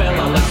 We'll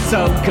all look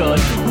so good,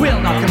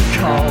 we'll knock 'em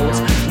cold,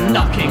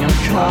 knocking 'em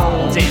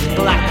cold in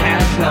black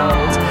and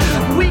gold.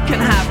 We can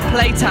have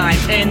playtime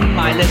in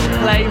my little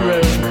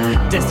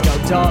playroom. Disco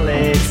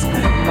dollies,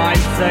 my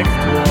sex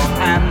dwarf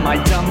and my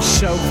dumb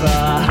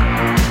chauffeur.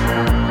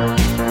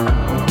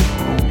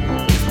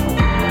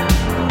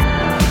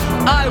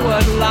 I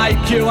would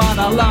like you on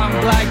a long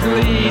black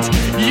lead.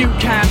 You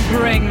can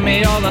bring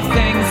me all the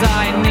things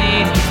I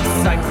need.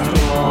 Sex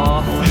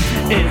dwarf,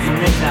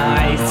 isn't it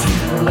nice?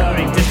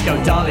 Luring disco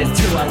dollies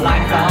to a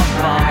life of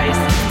vice.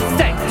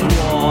 Sex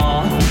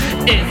dwarf,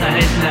 isn't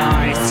it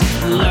nice?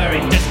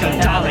 Luring disco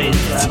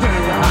dollies to a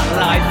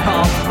life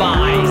of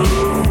vice.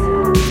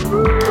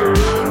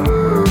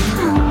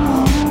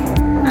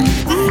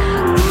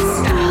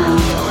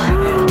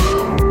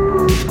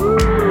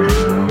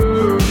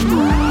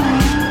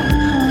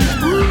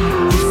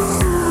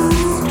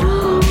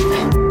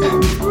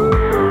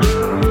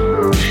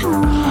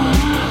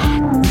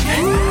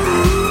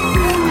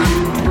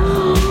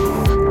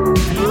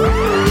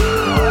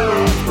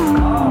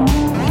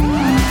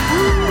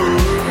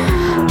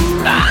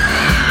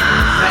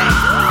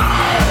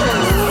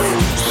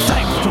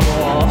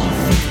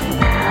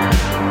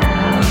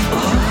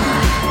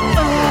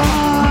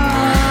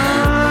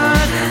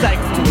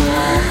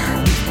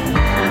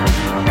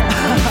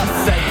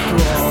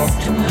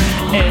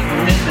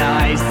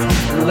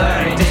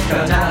 Luring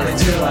disco dollies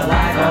to a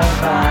life of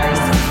vice.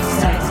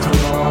 Sex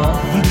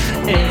dwarf,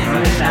 isn't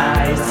it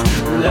nice?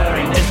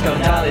 Luring disco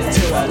dollies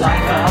to a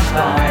life of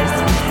vice.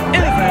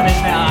 Isn't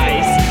it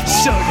nice?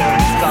 Sugar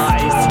and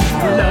spice,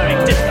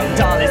 luring disco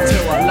dollies to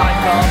a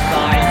life of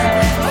vice.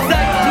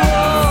 Sex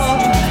dwarf,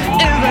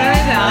 isn't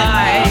it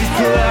nice?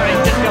 Luring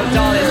disco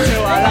dollies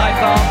to a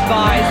life of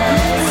vice.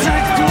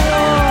 Sex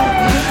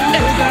dwarf,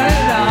 isn't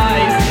it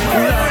nice?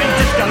 Luring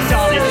disco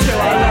dollies to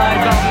a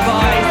life of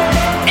vice.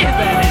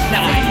 Isn't it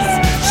nice?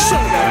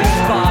 Sugar and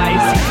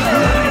spice,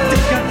 luring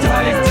disco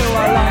dollies to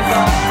a life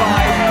of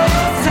vice.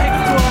 Sex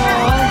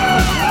dwarf,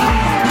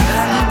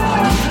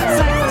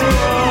 sex dwarf, sex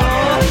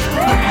dwarf,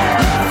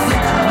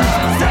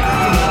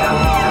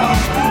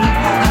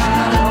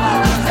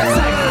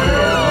 sex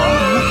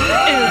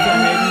dwarf.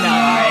 Isn't it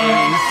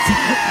nice?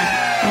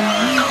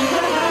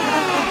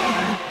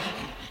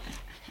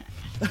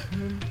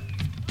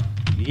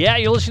 Yeah,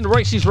 you're listening to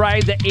Royce's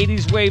Ride, the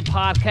 80s Wave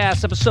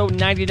Podcast, episode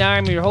 99.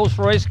 I'm your host,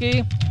 Royce.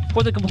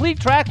 For the complete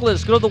track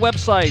list, go to the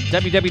website,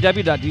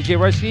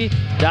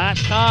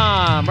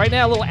 www.djroyce.com. Right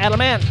now, a little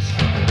Adamant.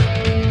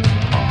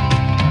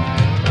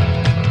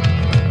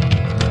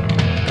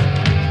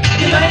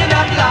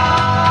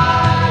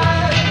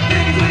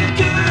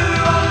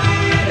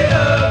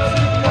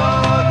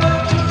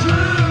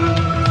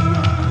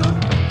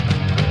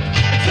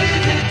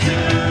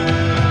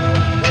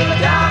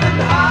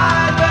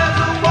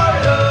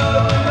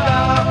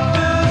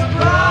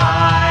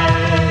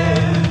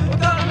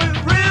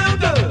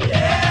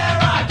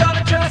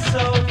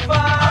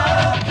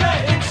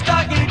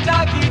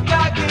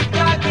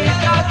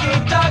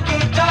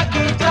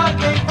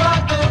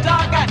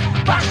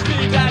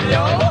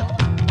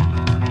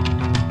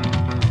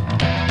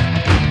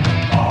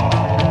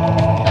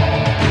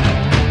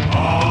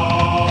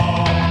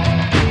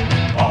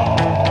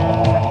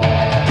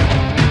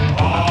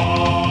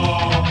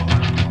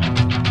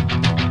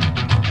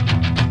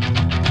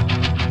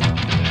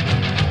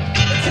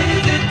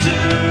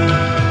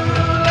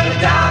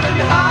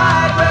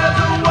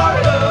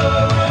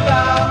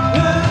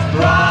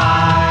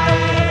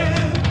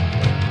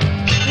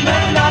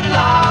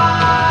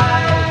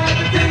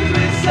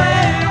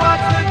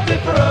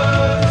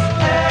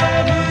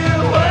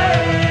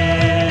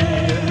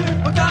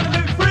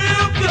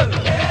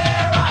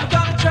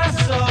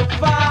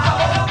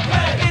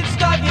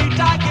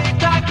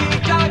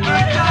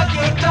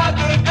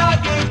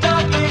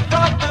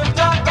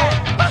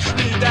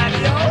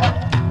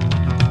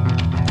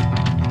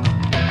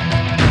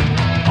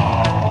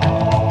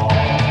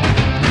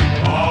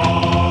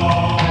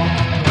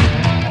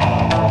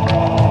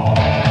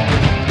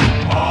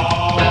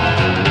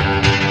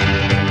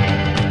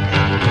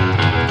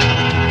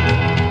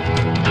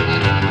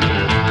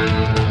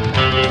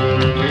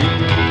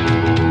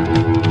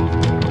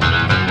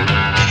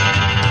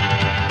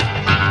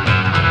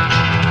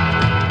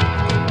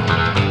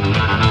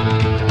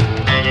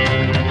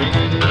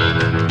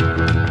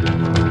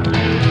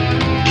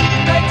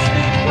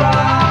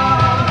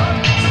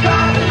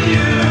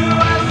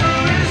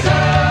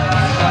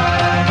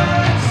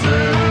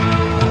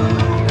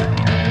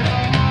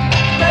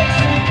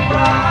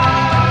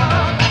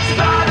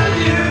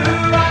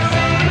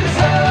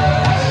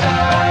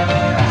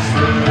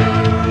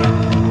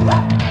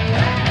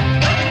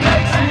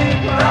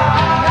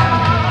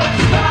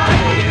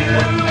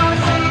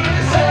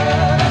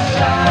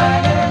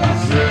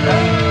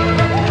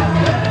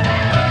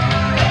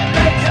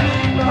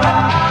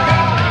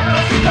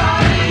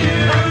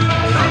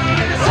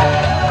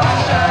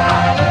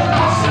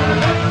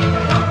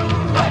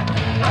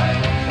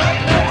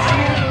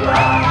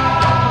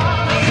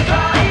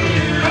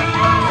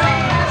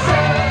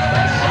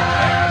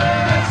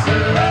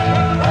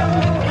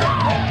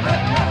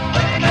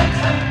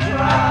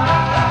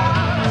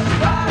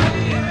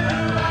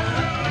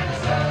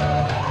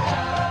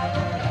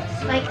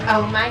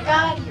 Oh my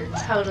god, you're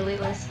totally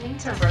listening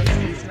to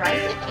Royce's Right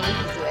the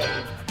 80s Wave.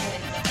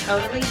 And it's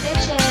totally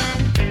bitchin'.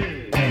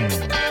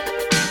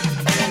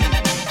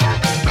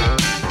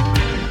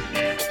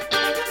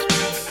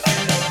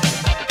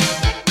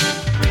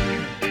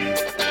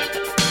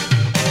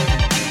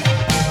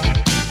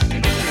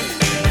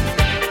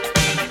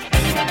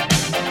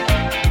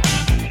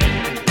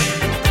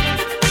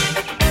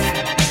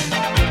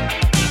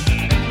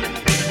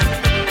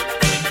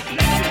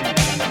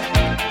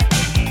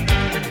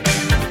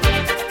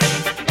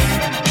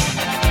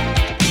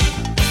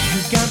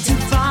 Gone too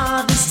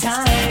far this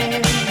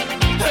time,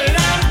 but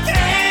I don't care.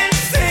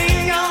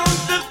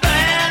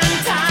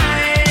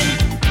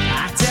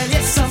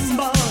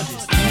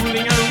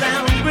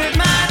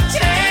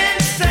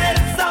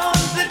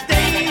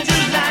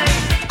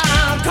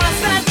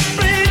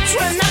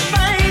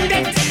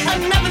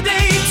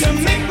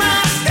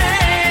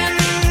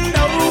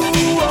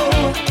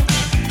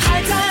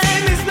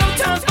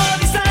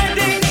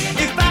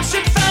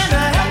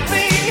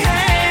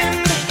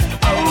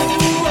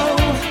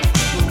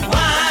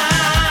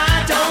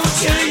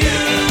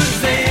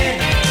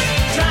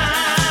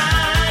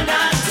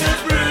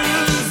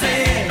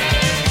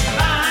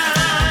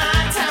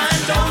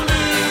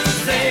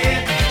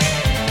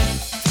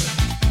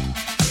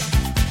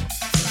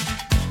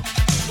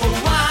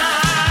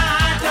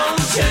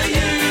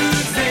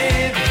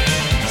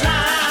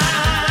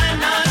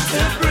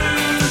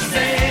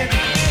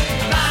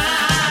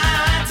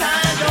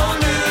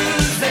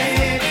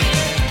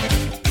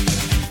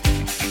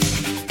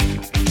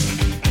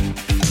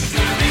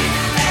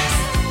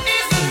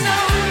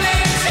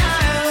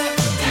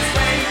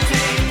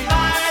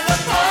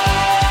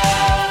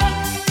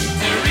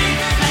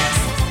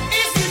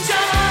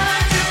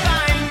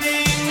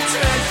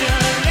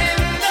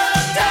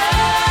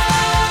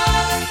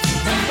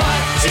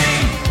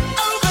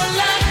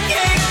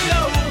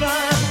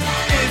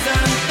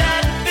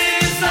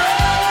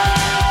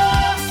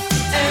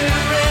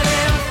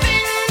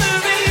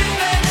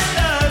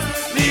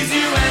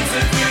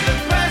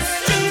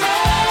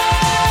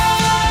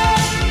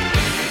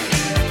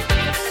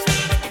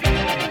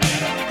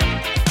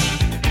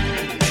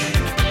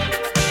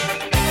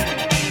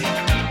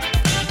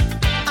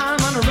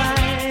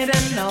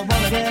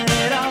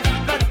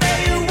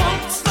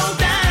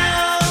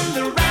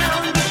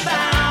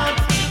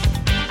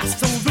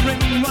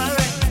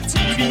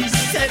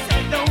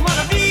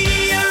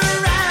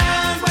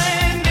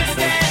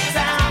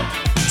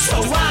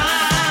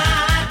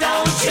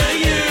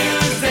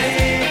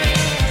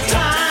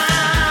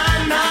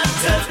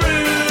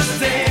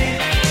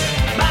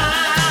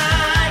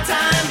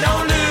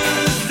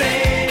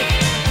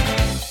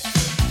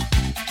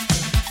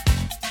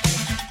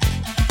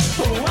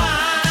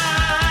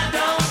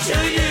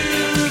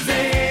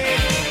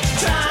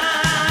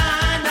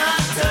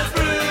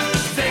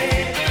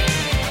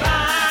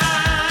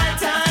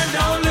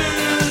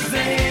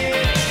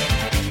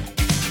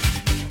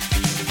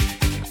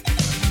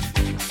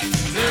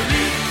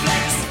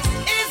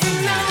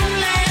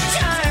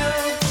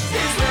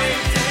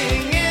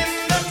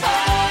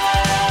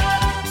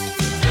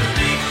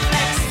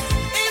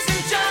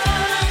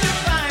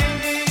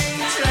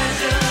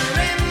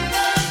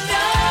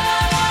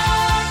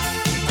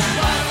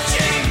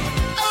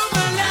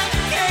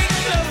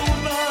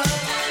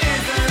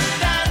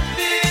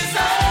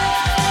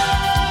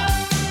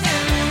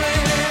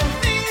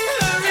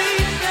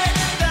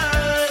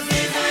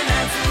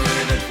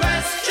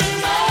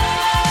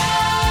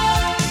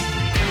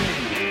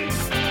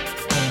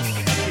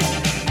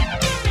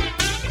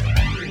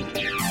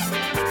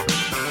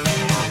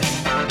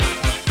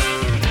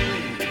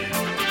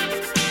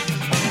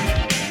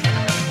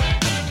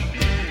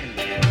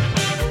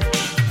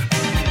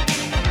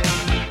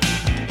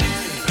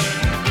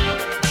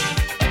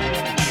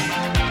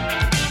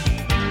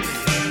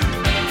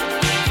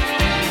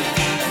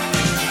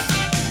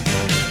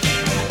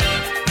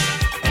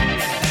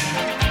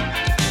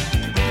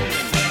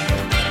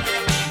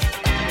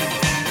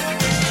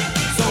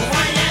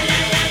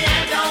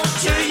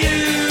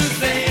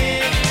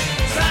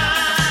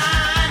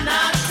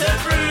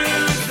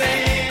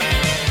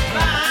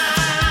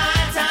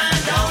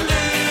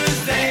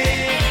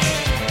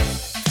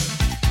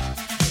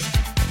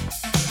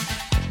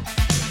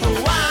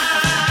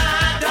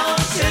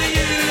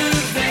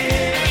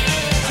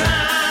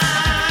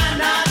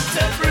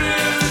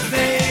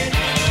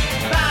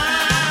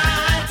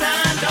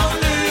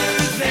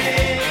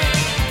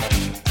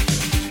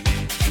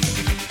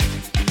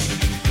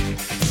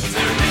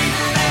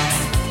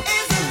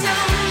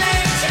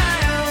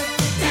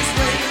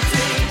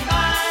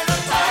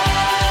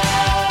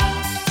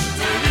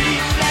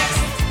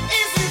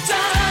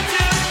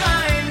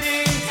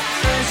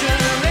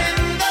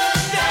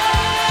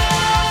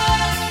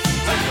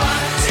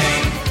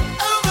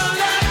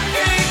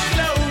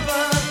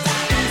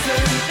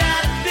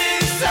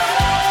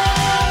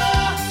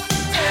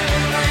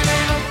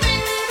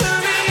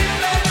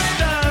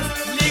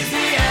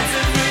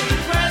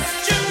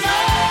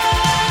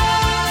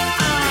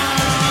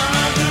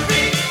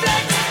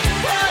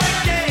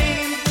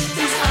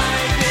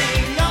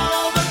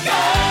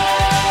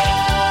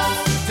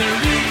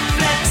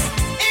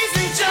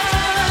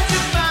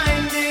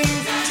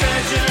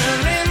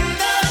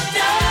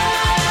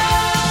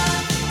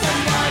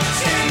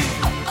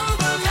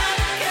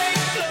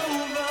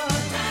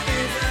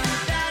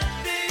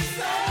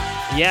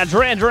 Yeah,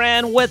 Duran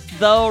Duran with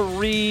the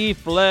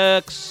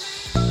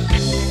Reflex.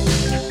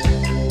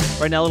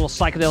 Right now, a little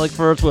psychedelic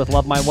first with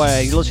Love My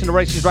Way. You're listening to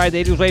Racing's Ride,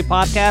 the 80s Wave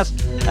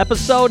podcast,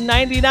 episode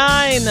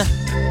 99.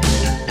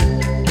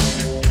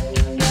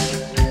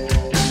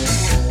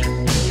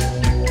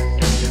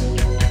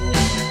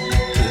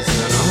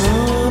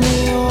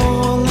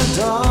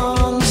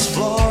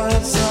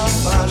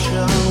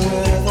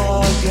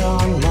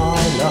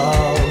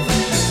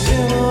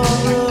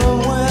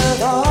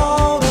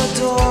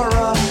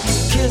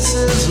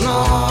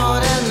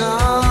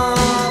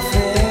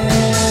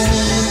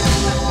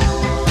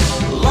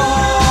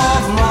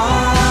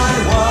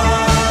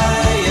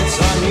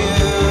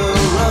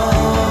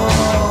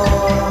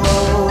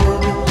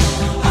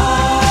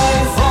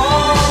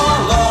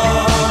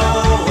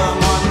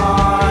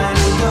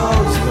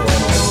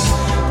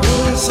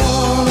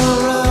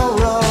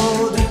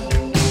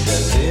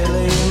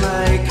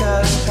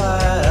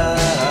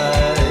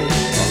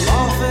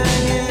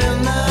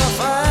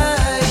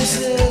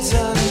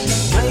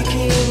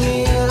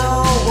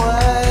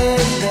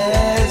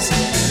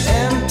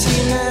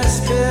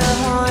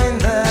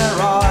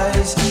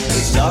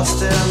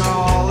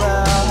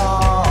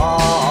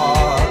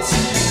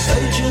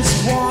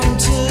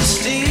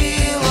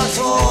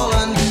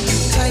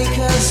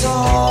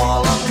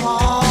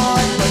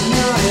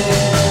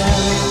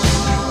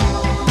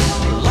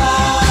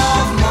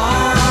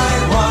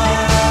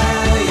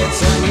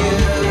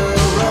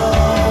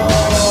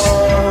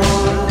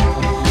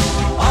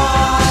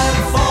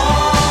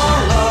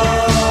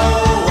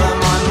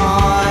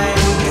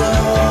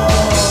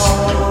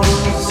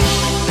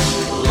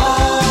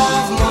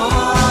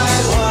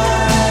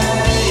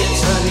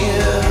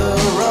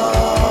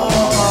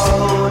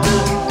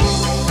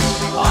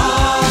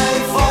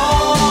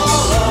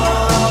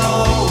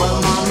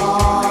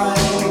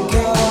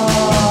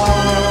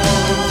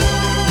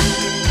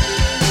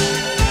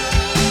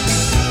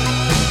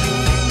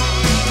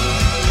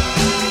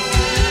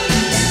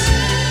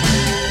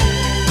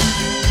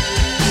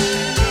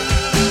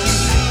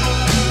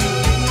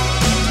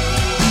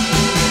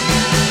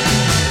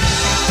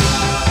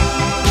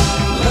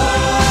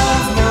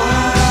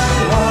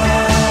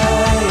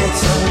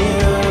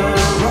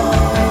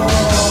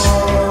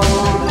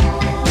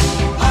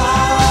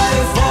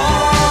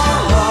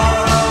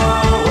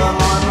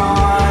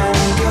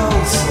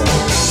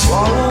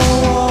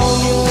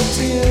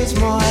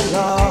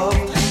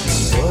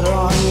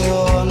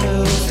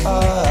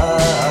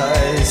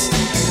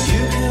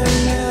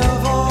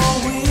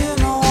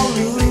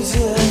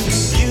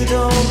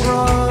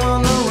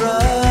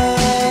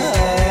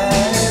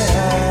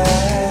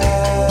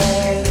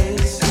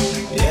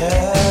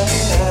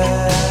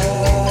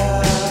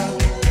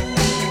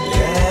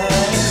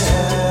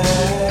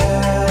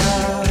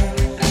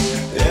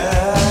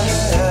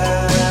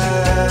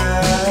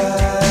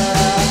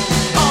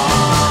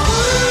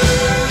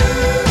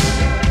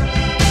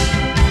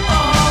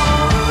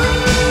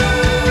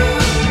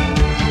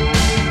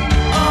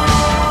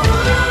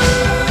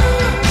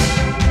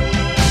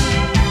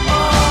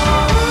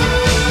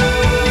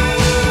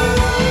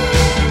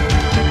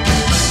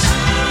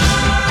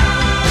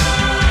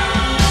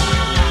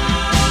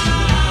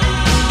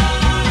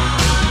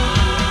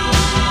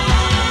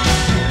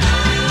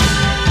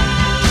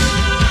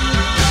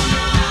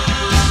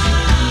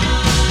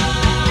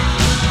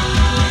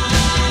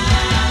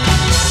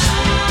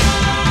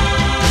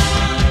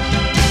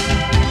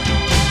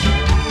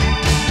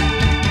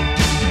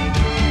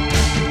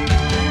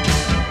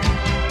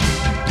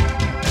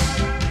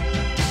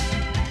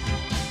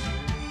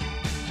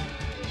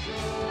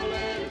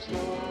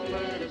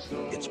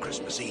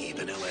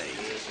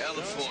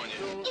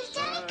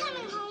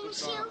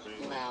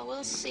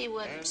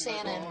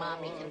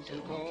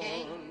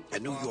 A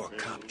New York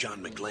cop,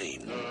 John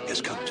McClane,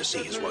 has come to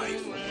see his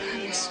wife.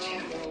 I missed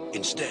you.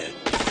 Instead,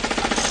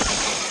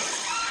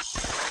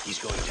 he's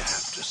going to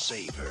have to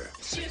save her.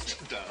 Sit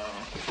down.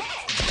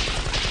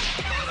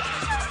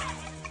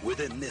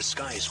 Within this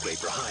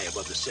skyscraper high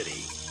above the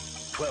city,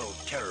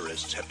 12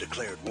 terrorists have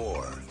declared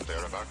war.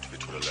 They're about to be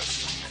taught a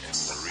lesson in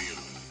the real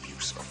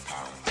use of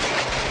power.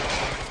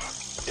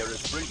 They're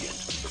as brilliant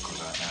because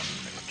I am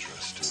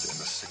interested in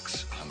the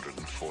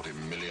 $640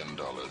 million in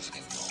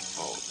your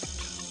vault.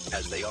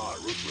 As they are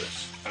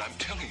ruthless. And I'm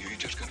telling you, you're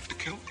just gonna have to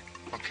kill me.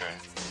 Okay.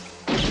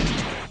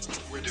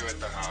 We do it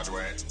the hard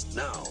way.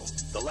 Now,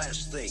 the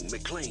last thing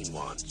McClane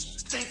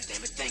wants. Think,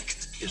 David, think.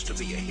 Is to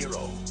be a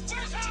hero.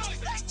 Where's Holly?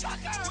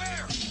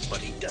 Where? But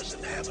he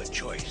doesn't have a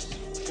choice.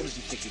 What does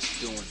he think he's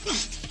doing?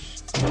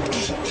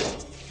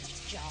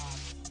 Job.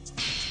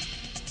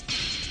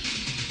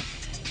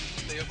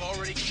 They have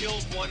already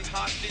killed one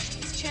hostage.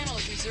 This channel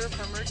is reserved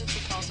for emergency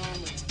calls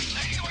only.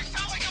 Lady, do I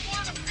sound like I'm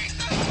one of the pieces?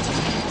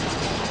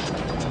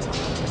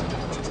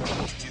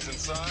 He's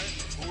inside?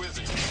 Who is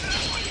he?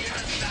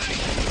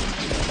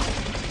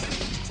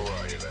 Who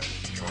are you then?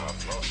 You are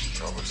most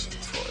troublesome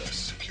for a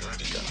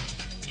security guard.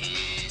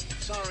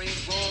 Sorry,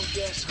 wrong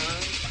guess,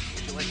 huh?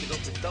 Would you like to go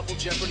for double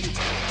jeopardy? Do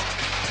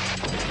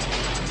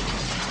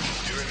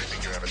you really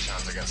think you have a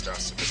chance against our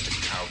sadistic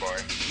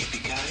cowboy.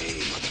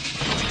 Yippee-ki-yay, mother...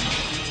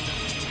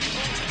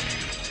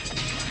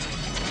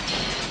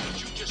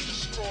 You just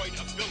destroyed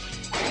a building.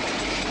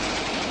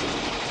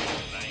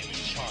 I am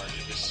in charge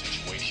of this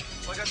situation.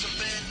 I got some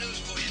bad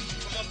news for you.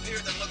 Come up here,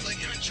 then look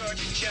like you're in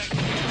charge of Jack.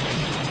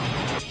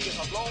 He is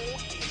alone,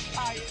 he is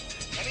tired,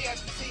 and he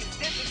hasn't seen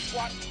diddly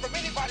squat from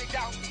anybody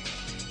down here.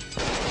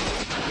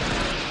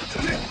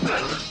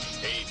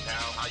 Hey,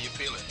 pal, how you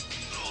feeling?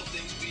 All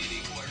things being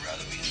equal, I'd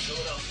rather be in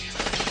Philadelphia.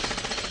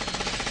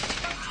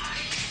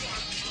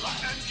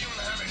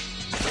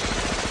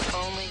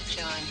 Only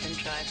John can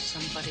drive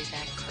somebody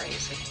that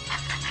crazy.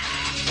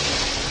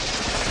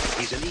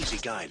 He's an easy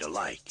guy to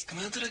like. Come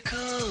out to the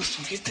coast,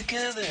 we'll get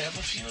together, have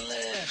a few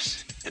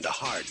laughs. And a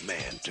hard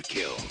man to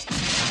kill.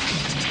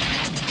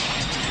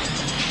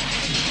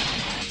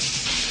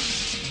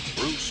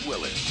 Bruce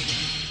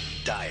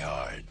Willis, Die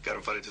Hard. Got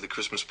invited to the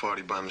Christmas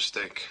party by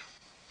mistake.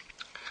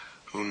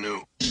 Who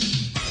knew?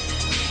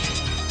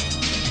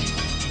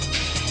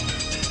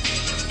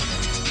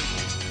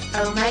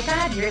 Oh my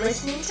god, you're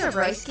listening to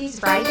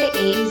Royski's Ride the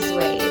 80s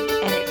Wave,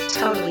 and it's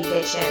totally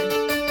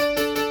bitchin'.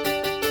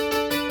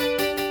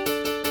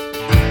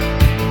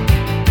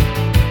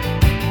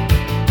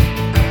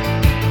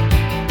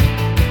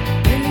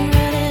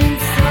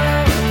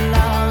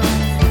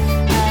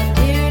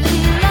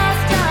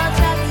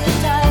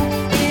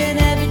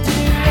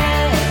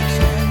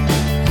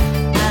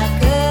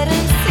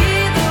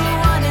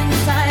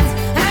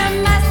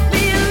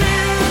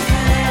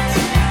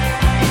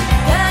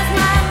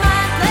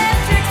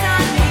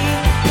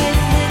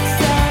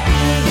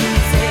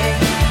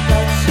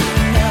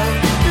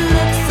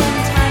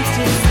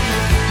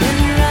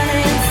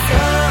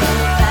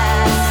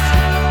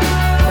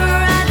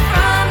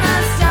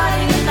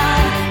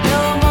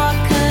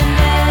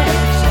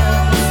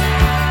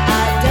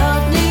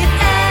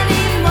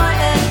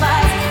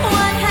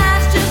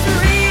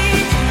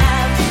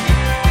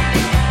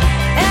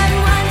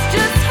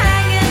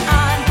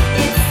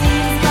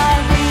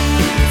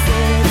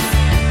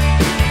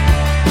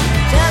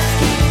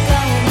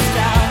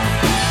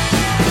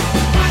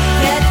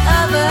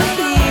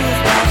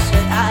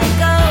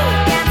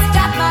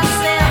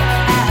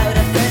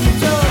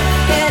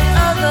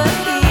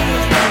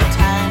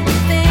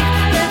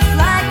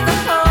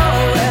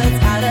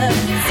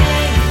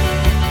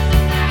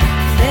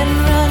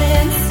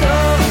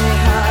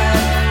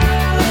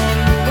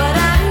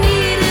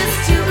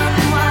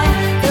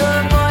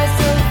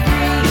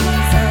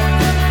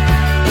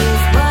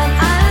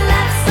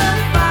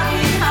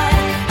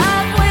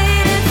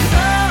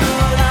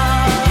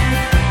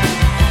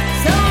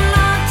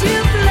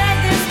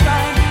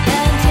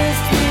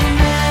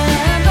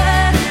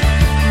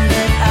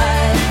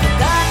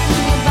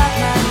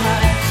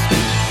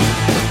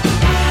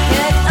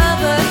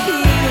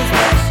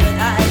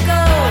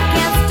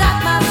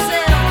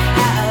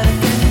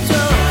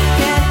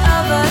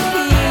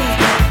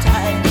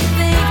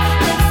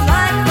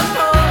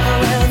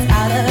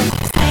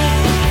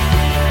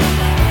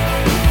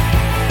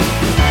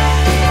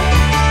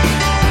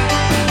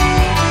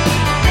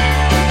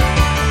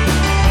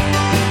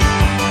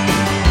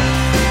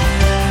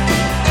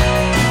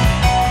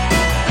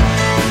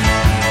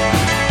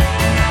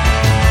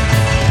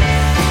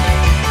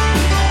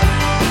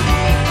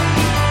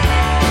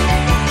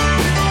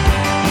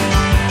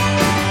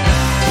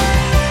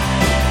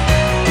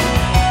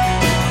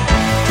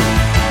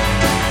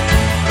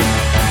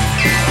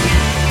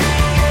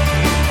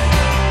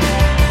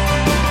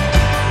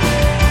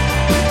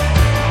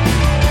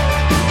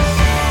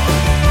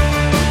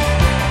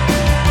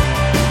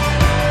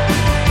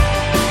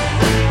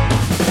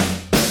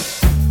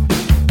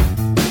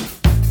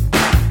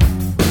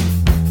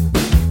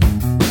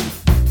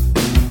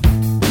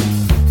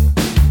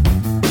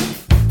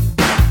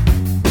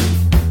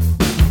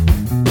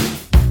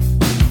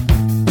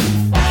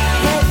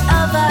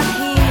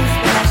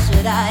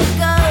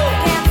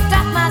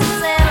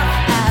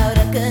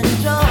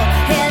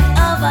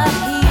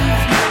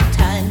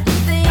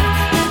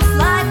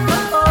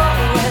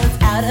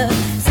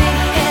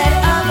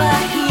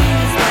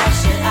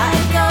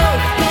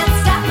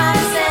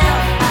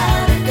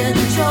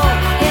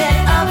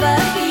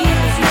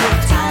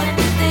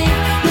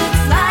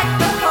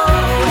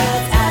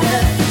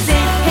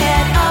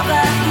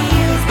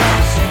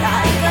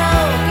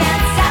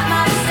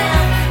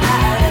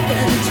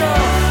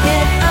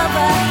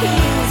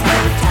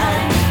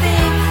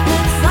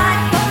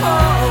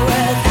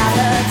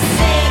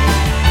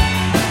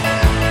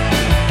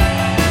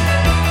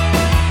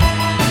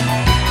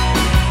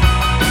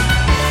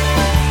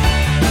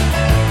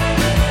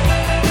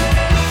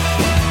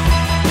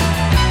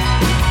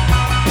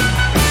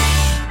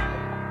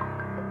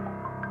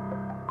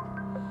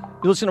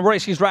 You listen to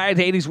Royski's Ride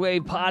the 80s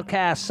Wave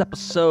podcast,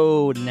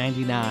 episode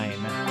 99.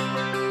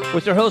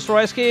 With your host,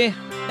 Royski,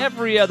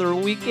 every other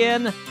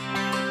weekend.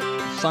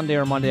 Sunday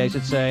or Monday, I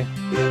should say.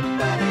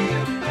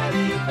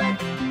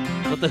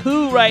 With The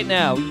Who right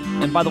now.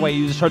 And by the way,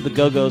 you just heard the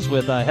Go-Go's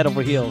with Head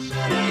Over Heels.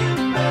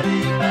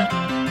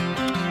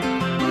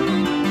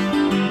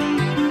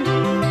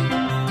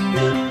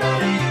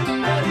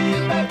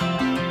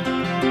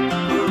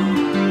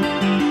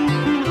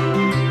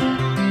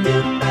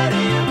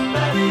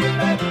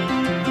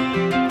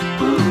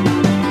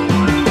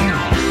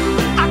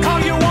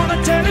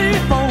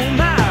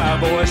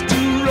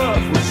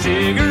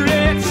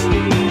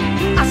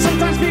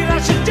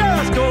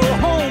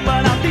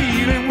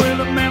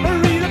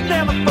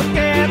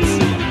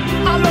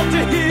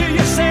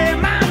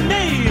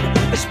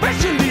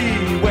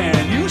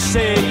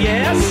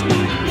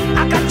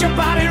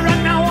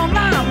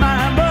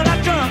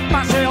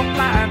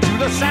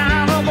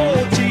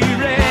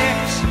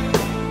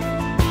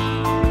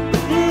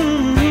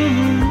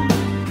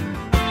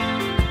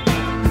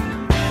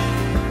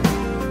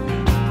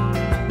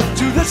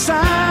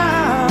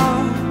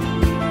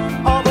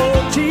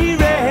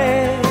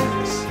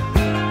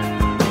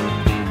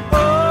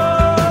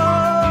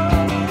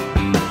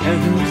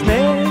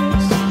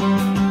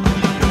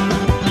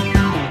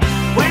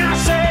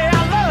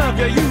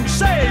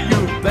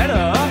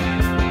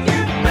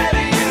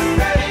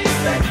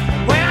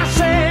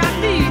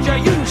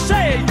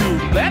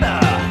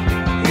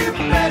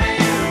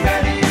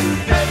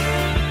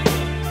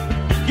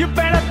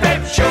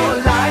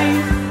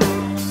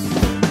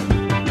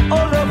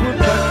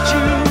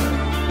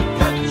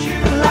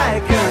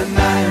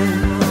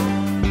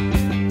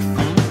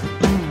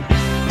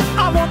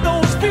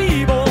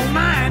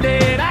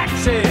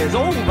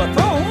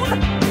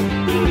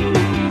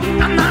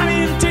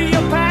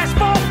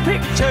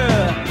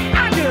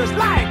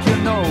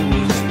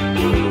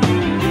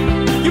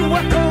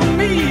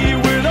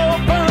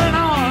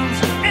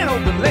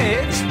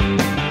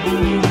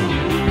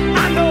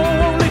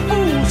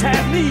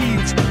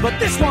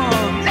 this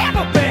one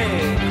never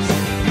begs.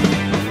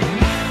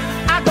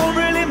 I don't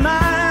really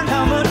mind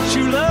how much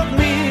you love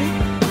me.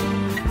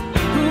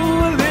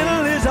 Ooh, a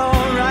little is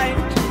alright.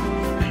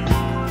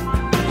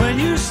 When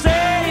you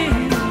say,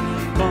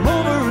 come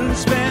over and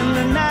spend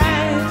the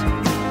night.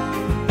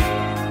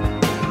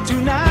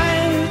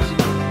 Tonight,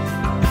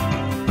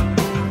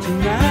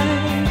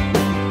 tonight.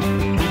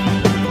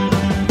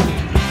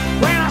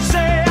 When I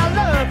say I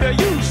love you,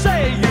 you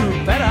say you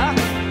better.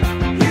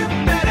 You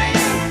better,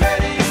 you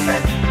better, you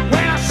better.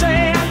 When I say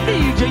I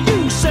need you, you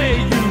say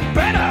you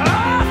better.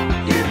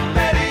 You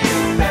better, you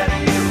better,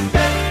 you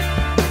better.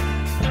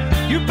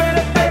 You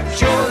better bet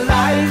your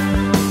life.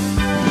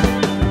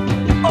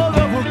 Oh,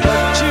 love will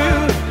cut you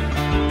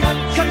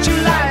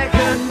like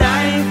a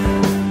knife.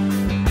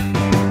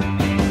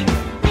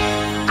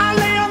 I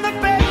lay on the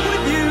bed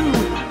with you.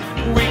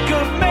 We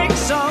could make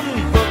some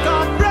book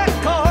of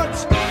records.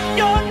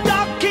 Your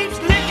dog keeps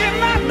licking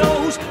my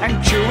nose and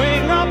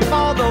chewing up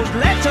all those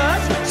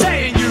letters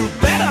saying you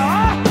better.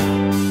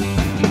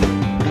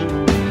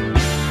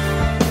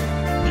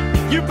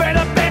 You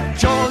better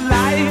bet your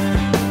life.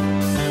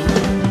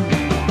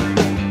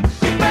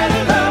 You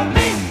better love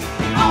me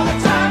all the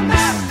time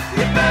now.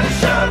 You better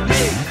shove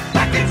me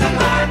back into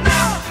line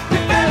now. You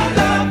better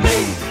love me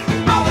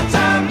all the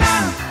time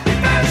now. You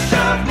better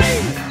shove me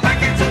back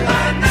into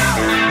line now.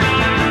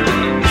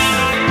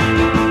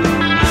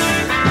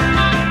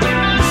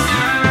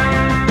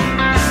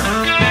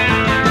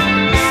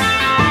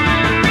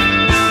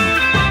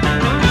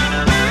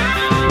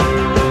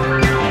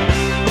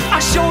 I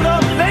showed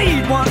up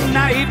late one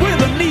night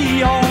with a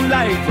neon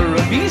light for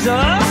a visa.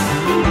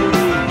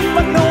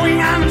 But knowing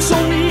I'm so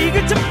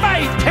eager to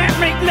fight can't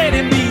make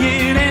letting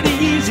me in any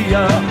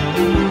easier.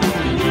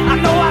 I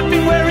know I've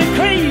been wearing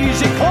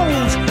crazy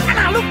clothes and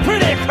I look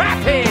pretty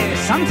crappy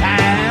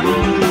sometimes.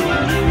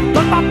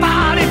 But my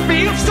body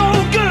feels so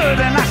good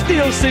and I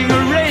still sing a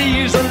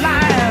raise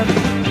alive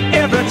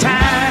every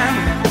time.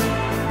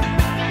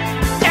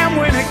 And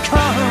when it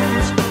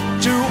comes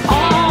to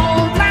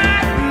all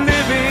night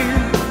living,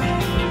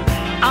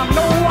 I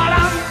know what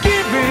I'm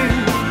giving.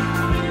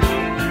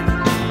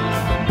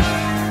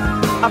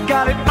 I've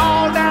got it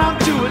all down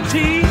to a T,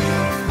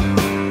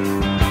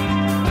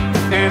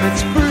 and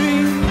it's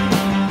free.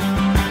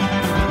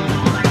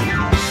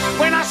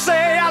 When I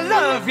say I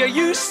love you,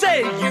 you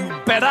say you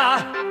better.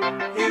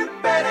 You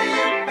better,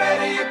 you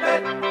better, you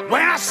better.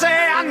 When I say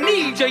I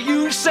need you,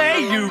 you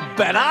say you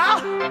better.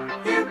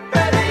 You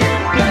better, you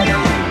better,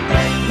 you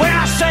better. When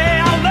I say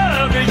I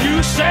love you,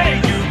 you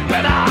say you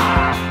better.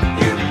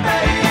 You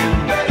better, you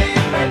better,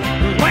 you better.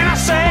 When I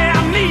say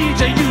I need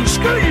you, you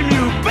scream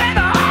you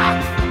better.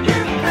 You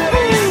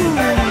better, you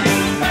better,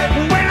 you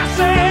better. When I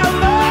say I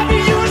love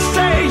you, you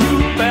say you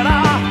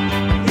better.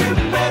 You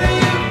better,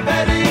 you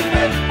better, you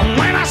better.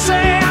 When I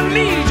say I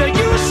need you,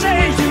 you say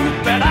you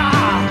better.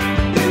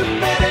 You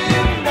better,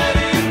 you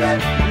better, you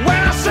better.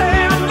 When I say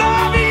I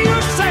love you, you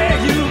say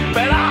you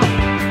better.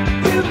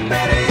 You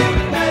better, you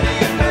better,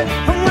 you better.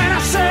 When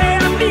I say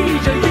I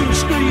need you, you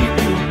scream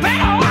you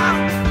better.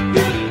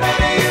 You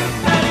better, you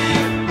better,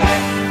 you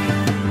better.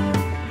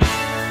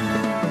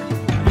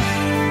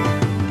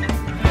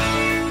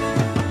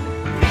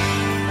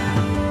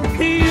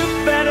 You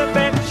better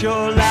bet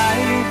your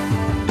life.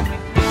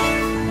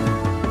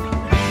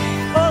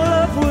 Oh,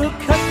 love will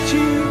cut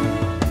you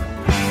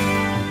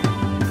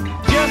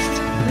just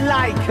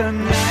like a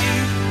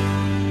knife.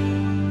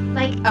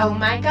 Like, oh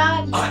my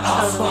god, I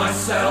ask totally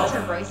myself,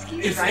 listening to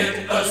Royski's is right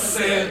it at a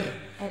sin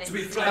and to be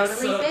it's totally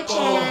flexible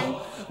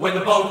bitchin'. when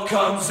the boat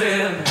comes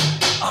in?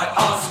 I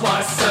ask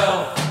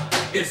myself,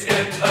 is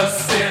it a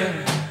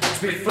sin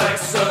to be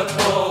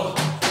flexible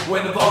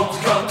when the boat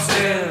comes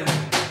in?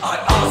 I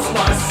ask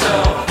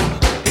myself,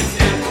 is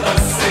it a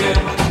sin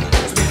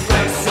to be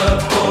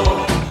flexible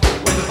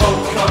when the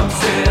boat comes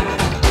in?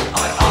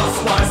 I ask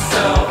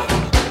myself,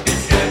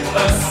 is it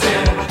a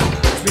sin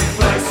to be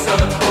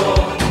flexible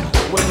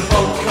when the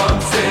boat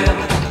comes in?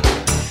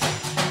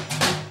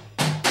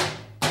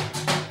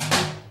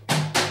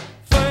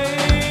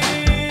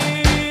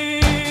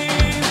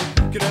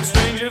 Fame can have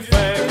strange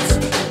effects.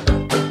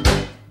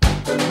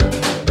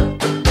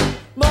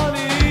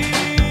 Money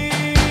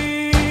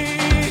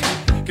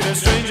can have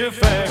strange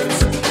effects.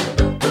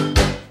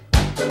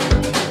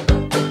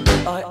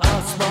 I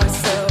ask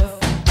myself,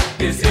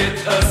 is it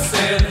a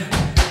sin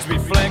to be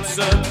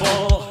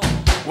flexible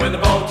when the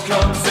boat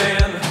comes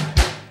in?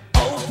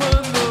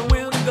 Open the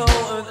window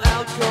and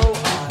out go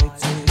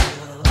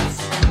ideas.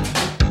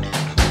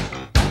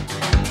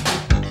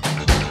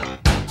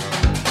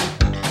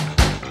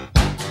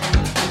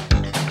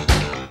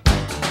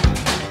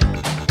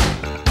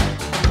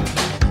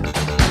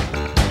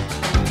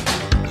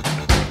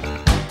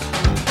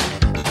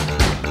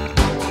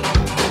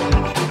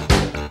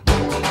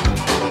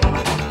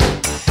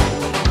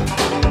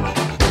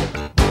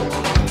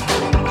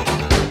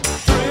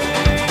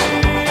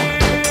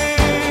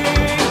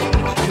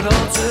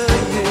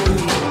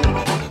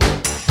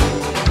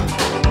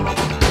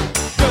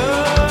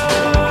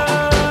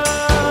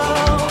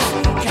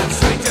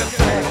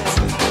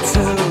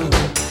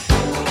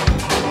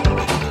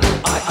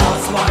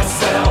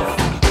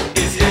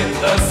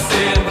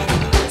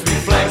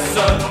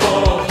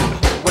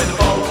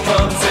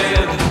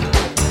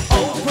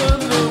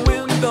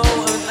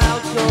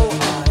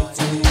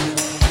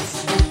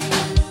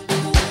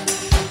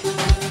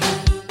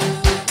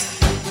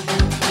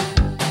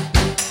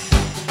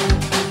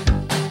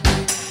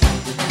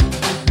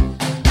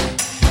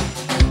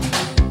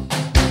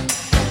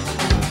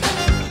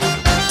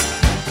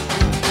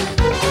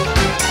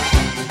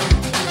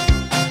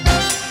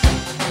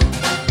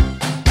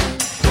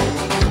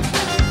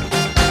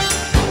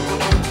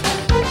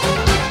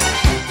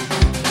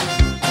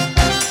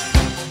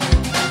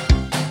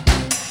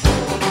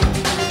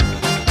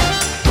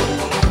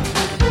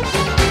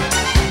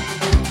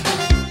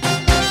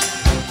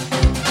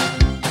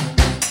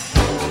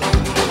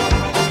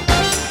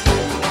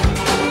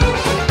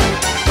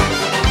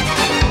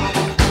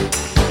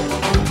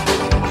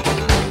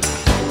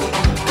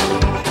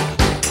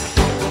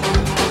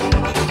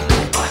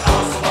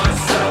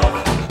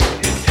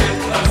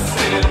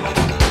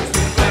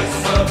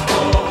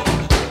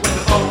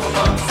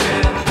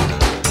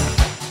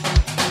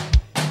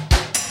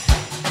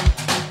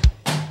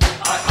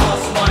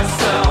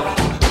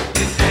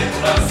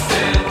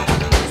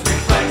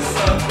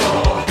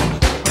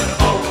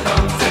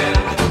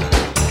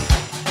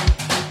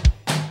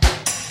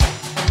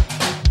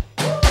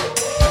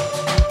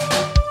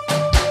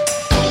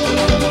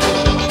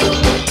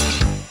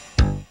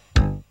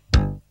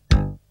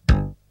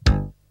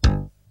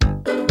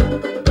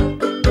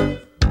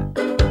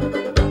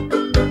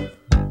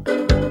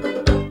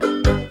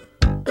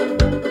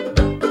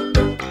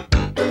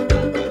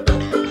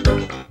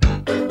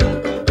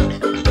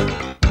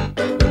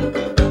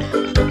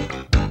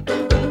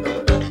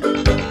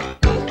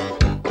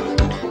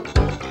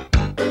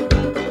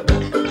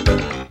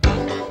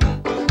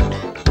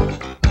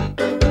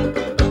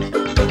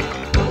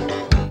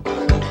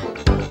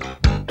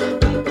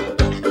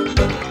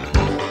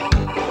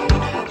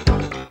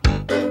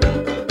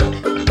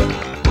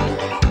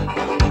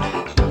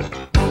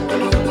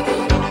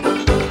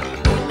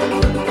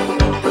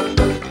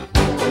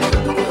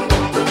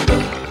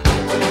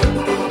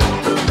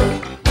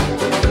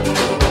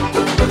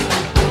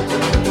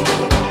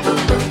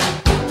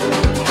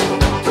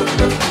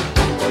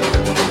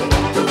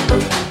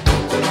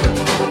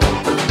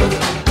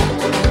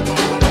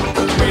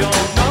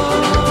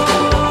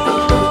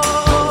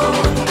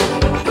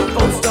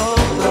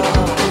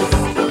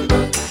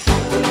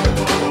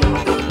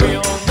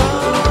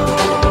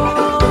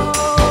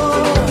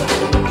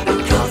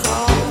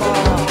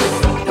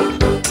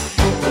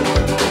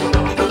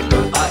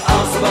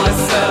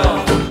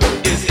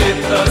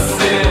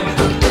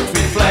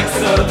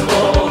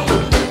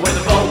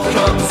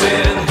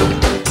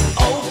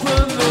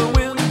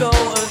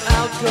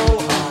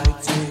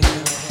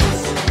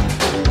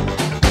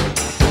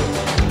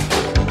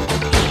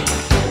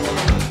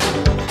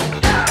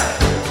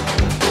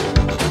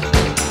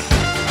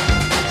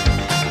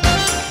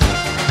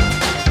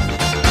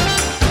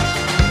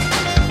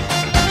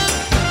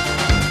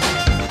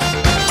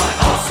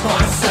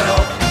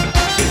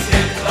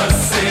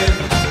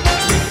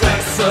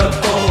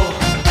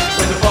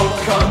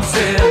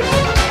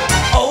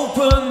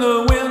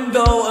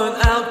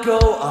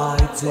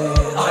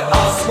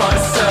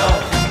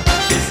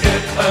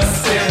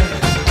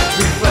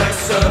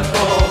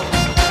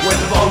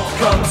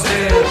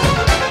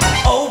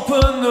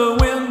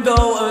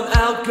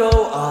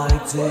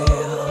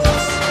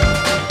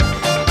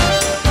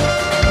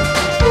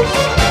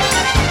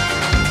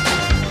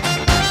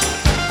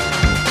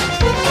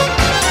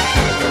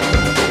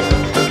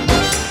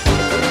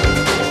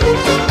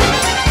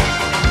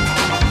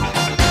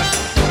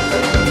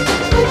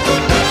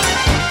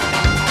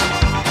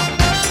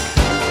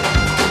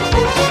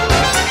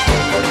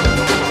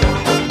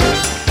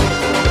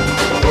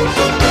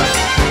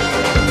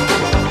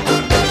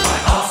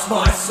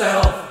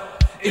 myself,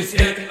 is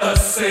it a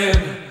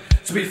sin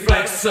to be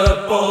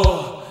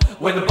flexible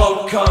when the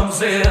boat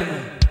comes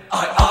in?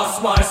 I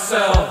ask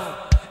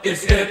myself,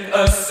 is it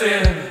a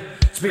sin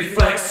to be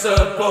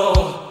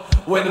flexible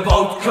when the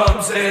boat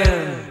comes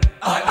in?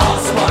 I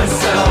ask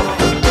myself,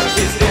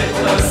 is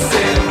it a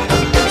sin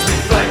to be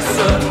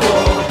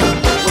flexible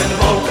when the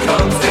boat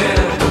comes in?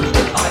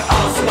 I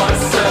ask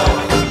myself,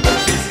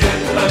 is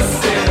it a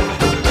sin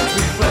to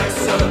be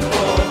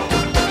flexible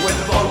when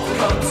the boat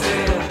comes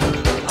in?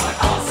 I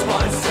ask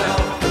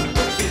myself,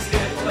 is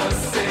it a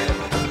sin to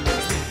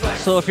be flexible?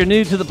 So if you're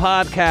new to the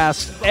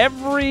podcast,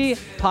 every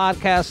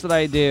podcast that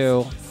I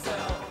do,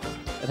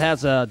 it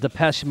has a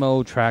Depeche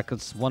Mode track.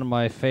 It's one of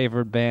my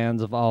favorite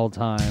bands of all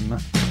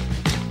time.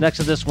 Next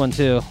to this one,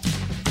 too.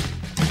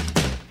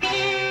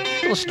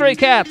 Little Stray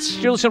Cats.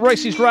 You're listening to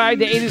Royce's Ride,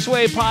 the 80s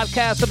Way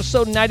podcast,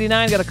 episode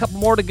 99. Got a couple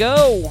more to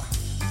go.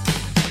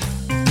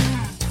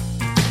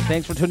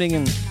 Thanks for tuning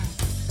in.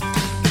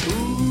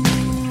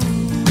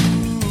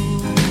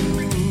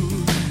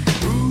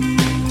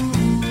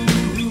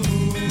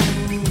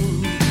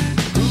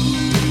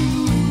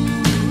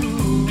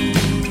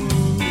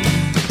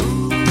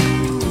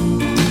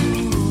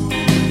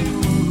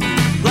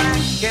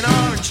 Black and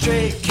orange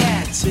stray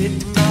cats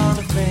sitting on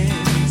the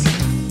fence.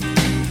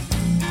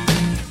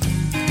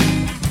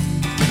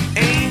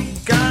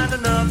 Ain't got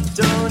enough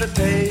dough to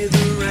pay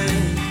the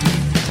rent.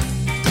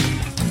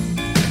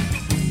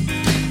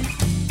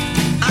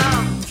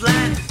 I'm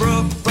flat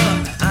broke,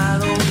 but I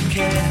don't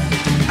care.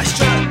 I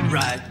strut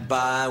right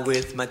by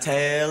with my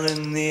tail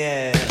in the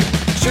air.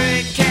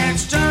 Stray cat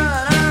strut,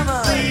 I'm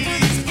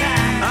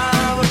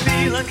a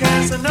feeling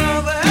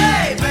Casanova.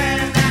 Hey,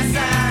 man, that's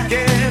that.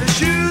 Get a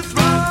shoe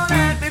thrown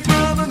at me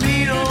from a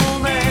mean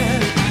old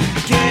man.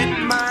 Get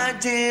my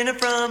dinner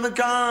from a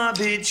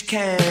garbage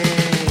can.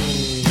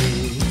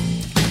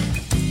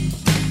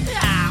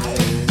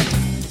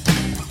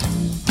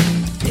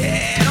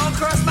 Yeah, don't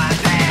cross my path.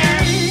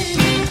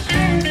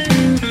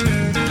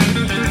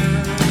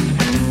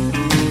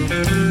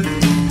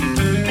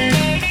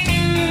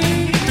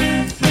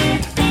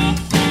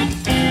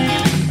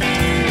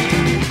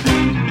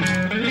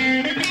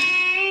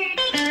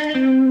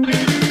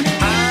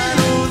 I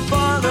don't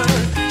bother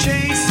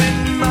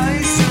chasing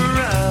mice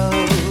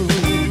around.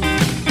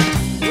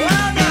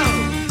 Oh no,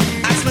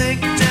 I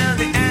slink down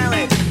the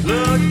alley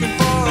looking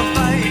for a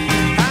fight.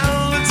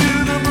 Howling to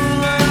the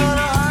moonlight on a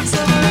hot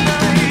summer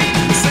night,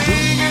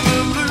 singing the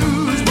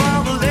blues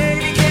while the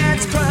lady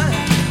cats cry.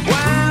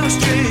 Wow,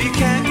 stray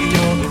cat,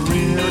 you're a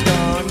real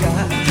dog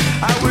guy.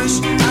 I wish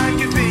I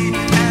could be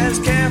as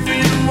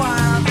carefree and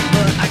wild,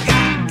 but I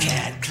got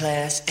cat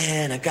class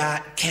and I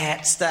got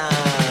cat style.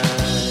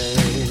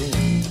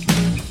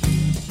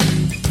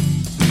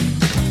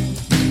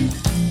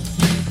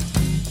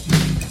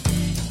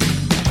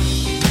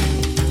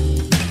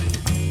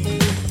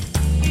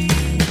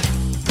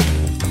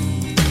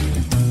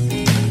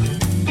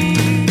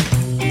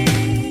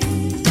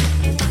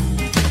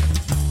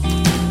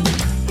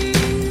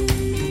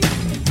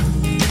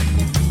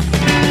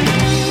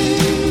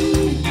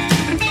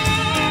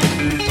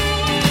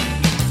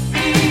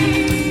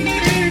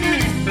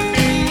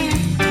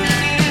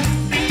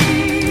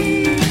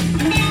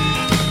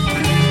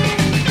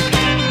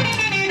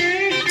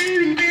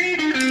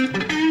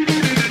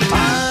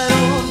 I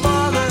don't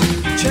bother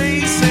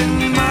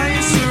chasing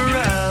mice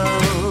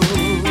around.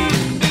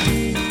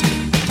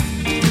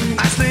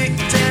 I slink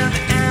down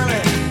the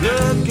alley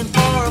looking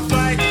for a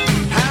fight.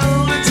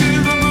 Howling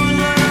to the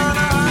moonlight on a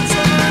hot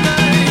summer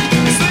night,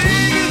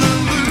 singing the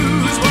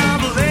blues while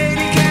the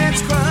lady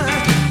cats cry.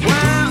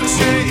 Wow,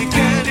 stray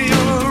cat,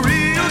 you're a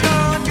real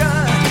dog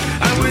guy.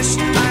 I wish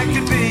I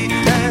could be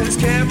as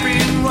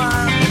carefree and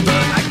wild,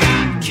 but I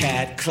got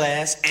cat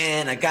class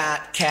and I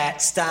got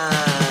cat style.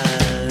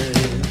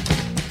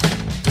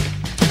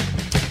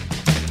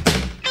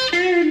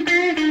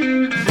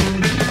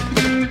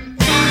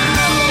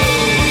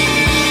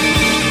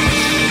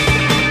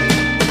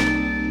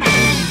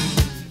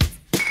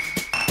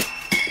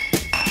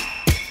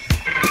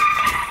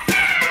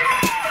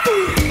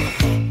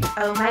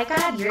 Oh my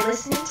god, you're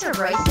listening to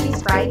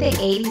Royce's Ride the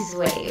 80s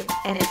Wave,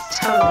 and it's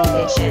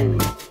totally bitchin'.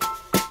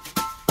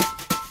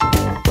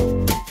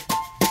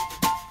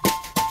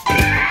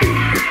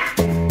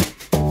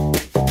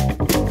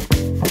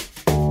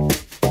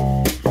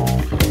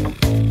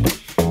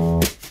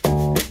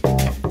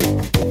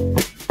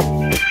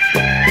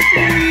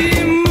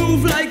 We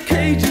move like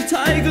cagey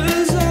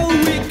tigers, oh,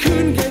 we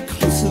couldn't get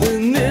closer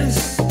than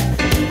this.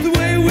 The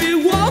way we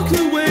walk,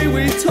 the way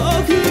we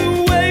talk,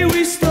 the way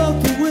we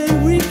stalk, the way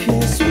we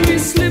kiss. We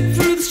slip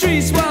through the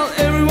streets while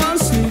everyone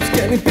sleeps,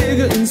 getting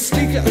bigger and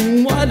sleeker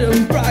and wider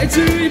and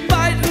brighter. We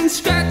bite and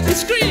scratch and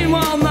scream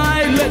all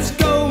night. Let's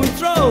go and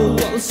throw all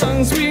the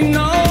songs we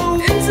know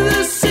into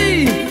the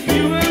sea.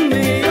 You and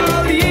me,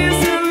 all the years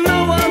that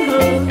no one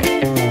heard.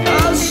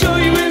 I'll show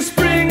you in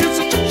spring, it's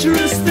a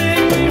treacherous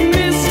thing. We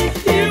miss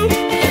you,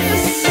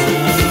 yes.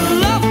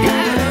 Love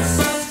cats.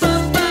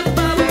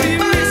 We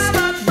miss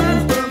love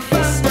cats.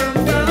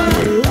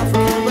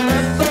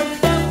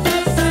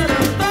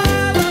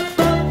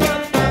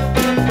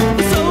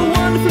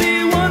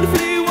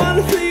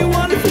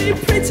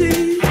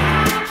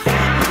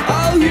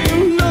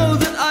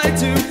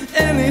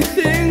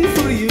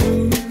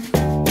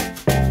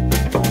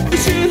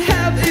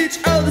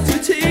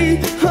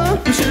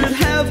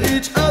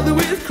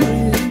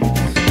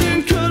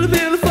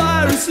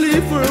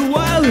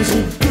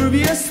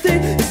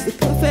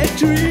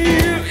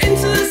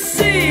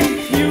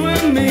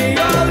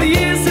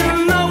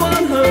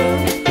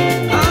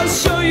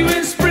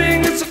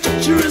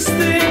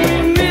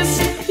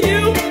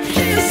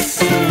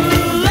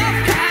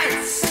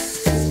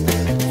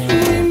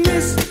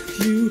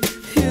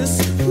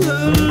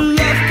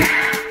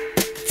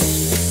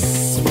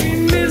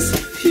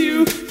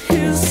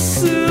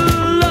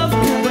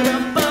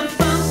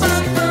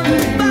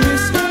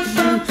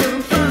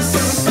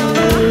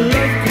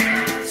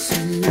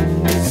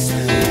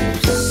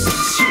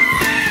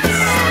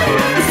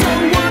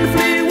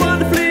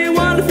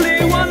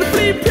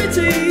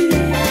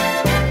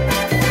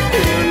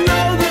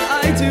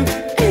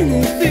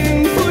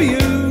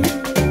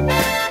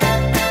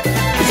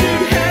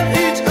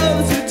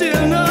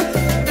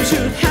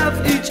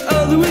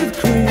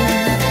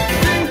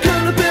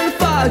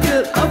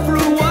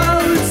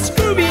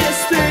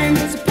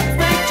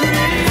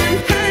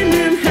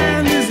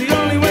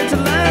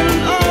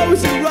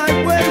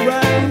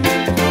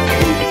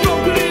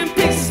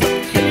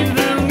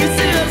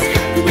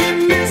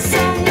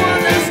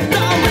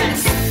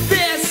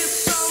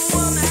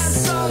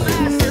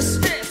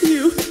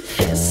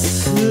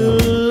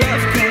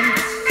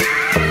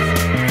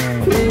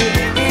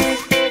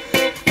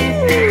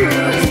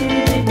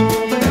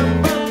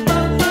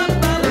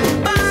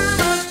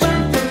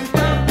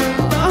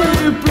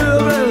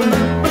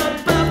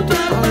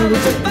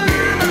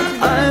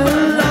 I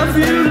love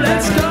you,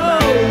 let's go.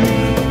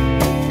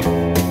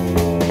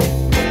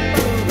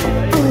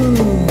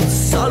 Ooh,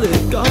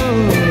 solid gold.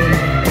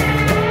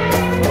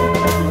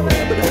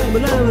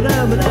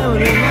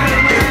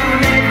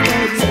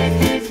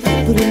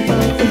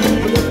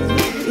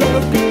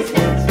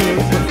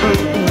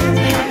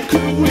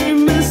 Could we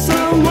miss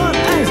someone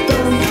as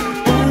dumb as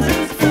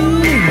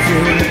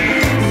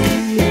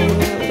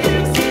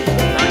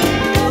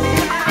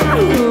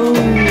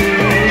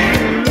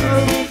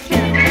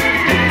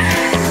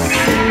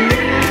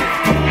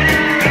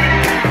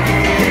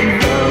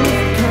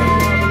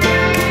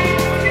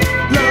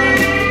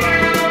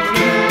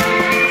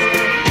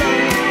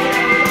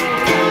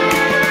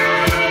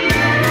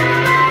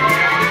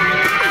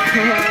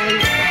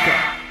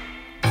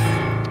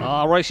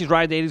Royce's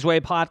Ride the 80s Way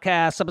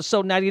podcast,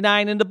 episode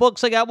 99 in the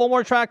books. I got one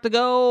more track to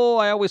go.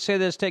 I always say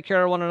this, take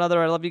care of one another.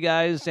 I love you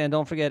guys. And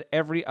don't forget,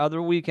 every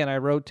other weekend I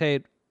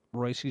rotate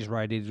Royce's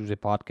Ride the 80s Way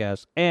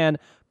podcast and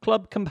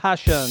Club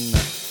Compassion.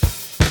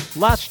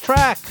 Last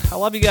track. I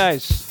love you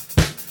guys.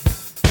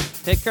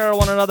 Take care of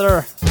one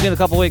another. See you in a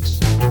couple weeks.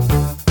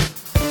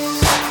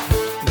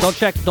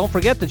 Don't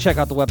forget to check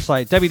out the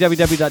website,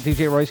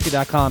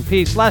 www.djroyski.com.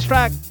 Peace. Last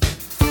track.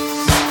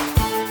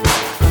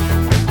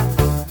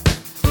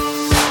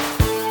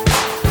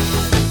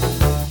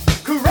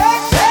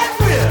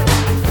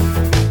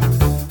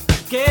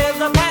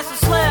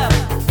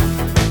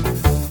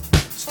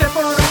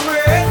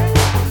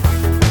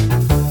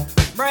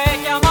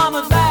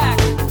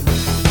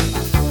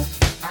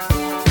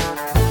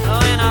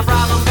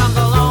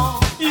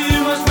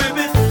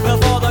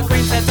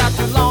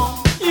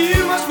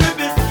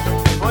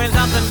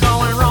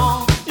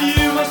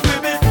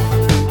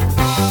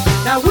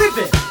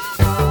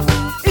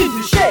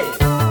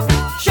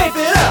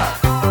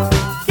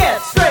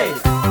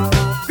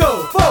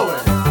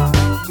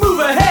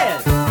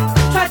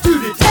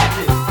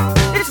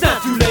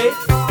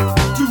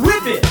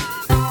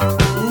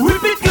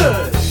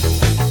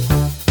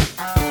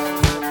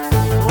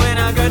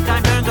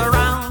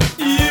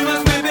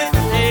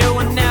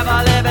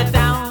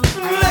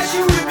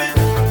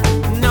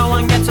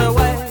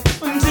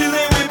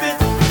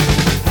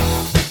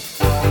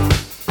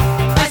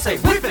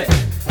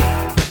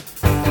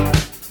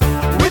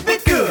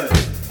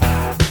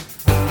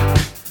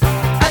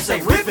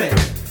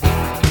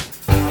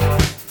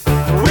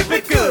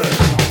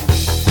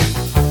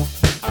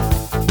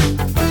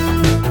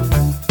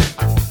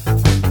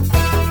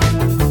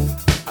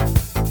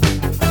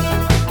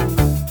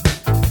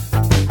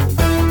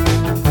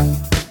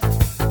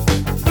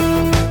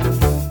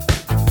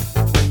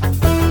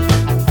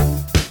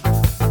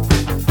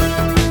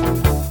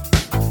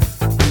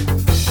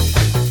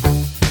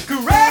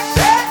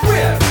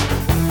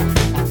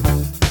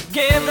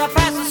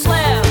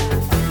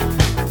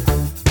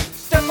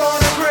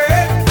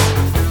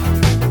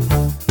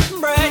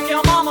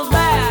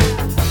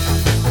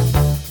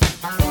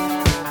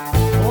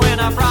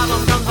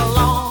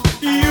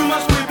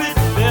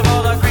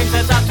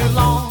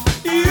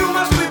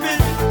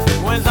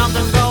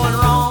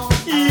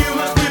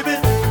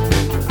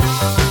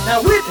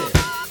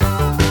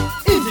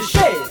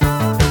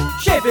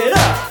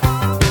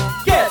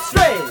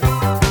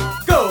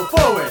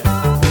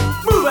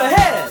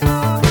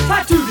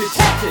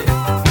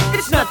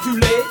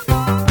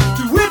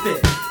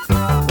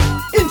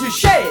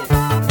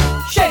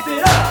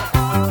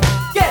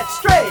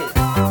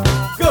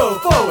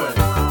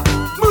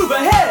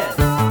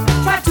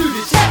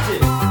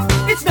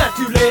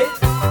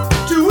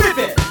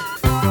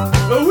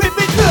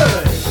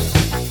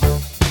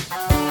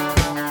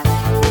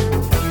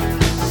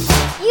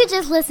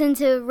 Listen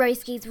to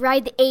Royski's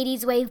Ride the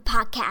 80s Wave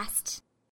podcast.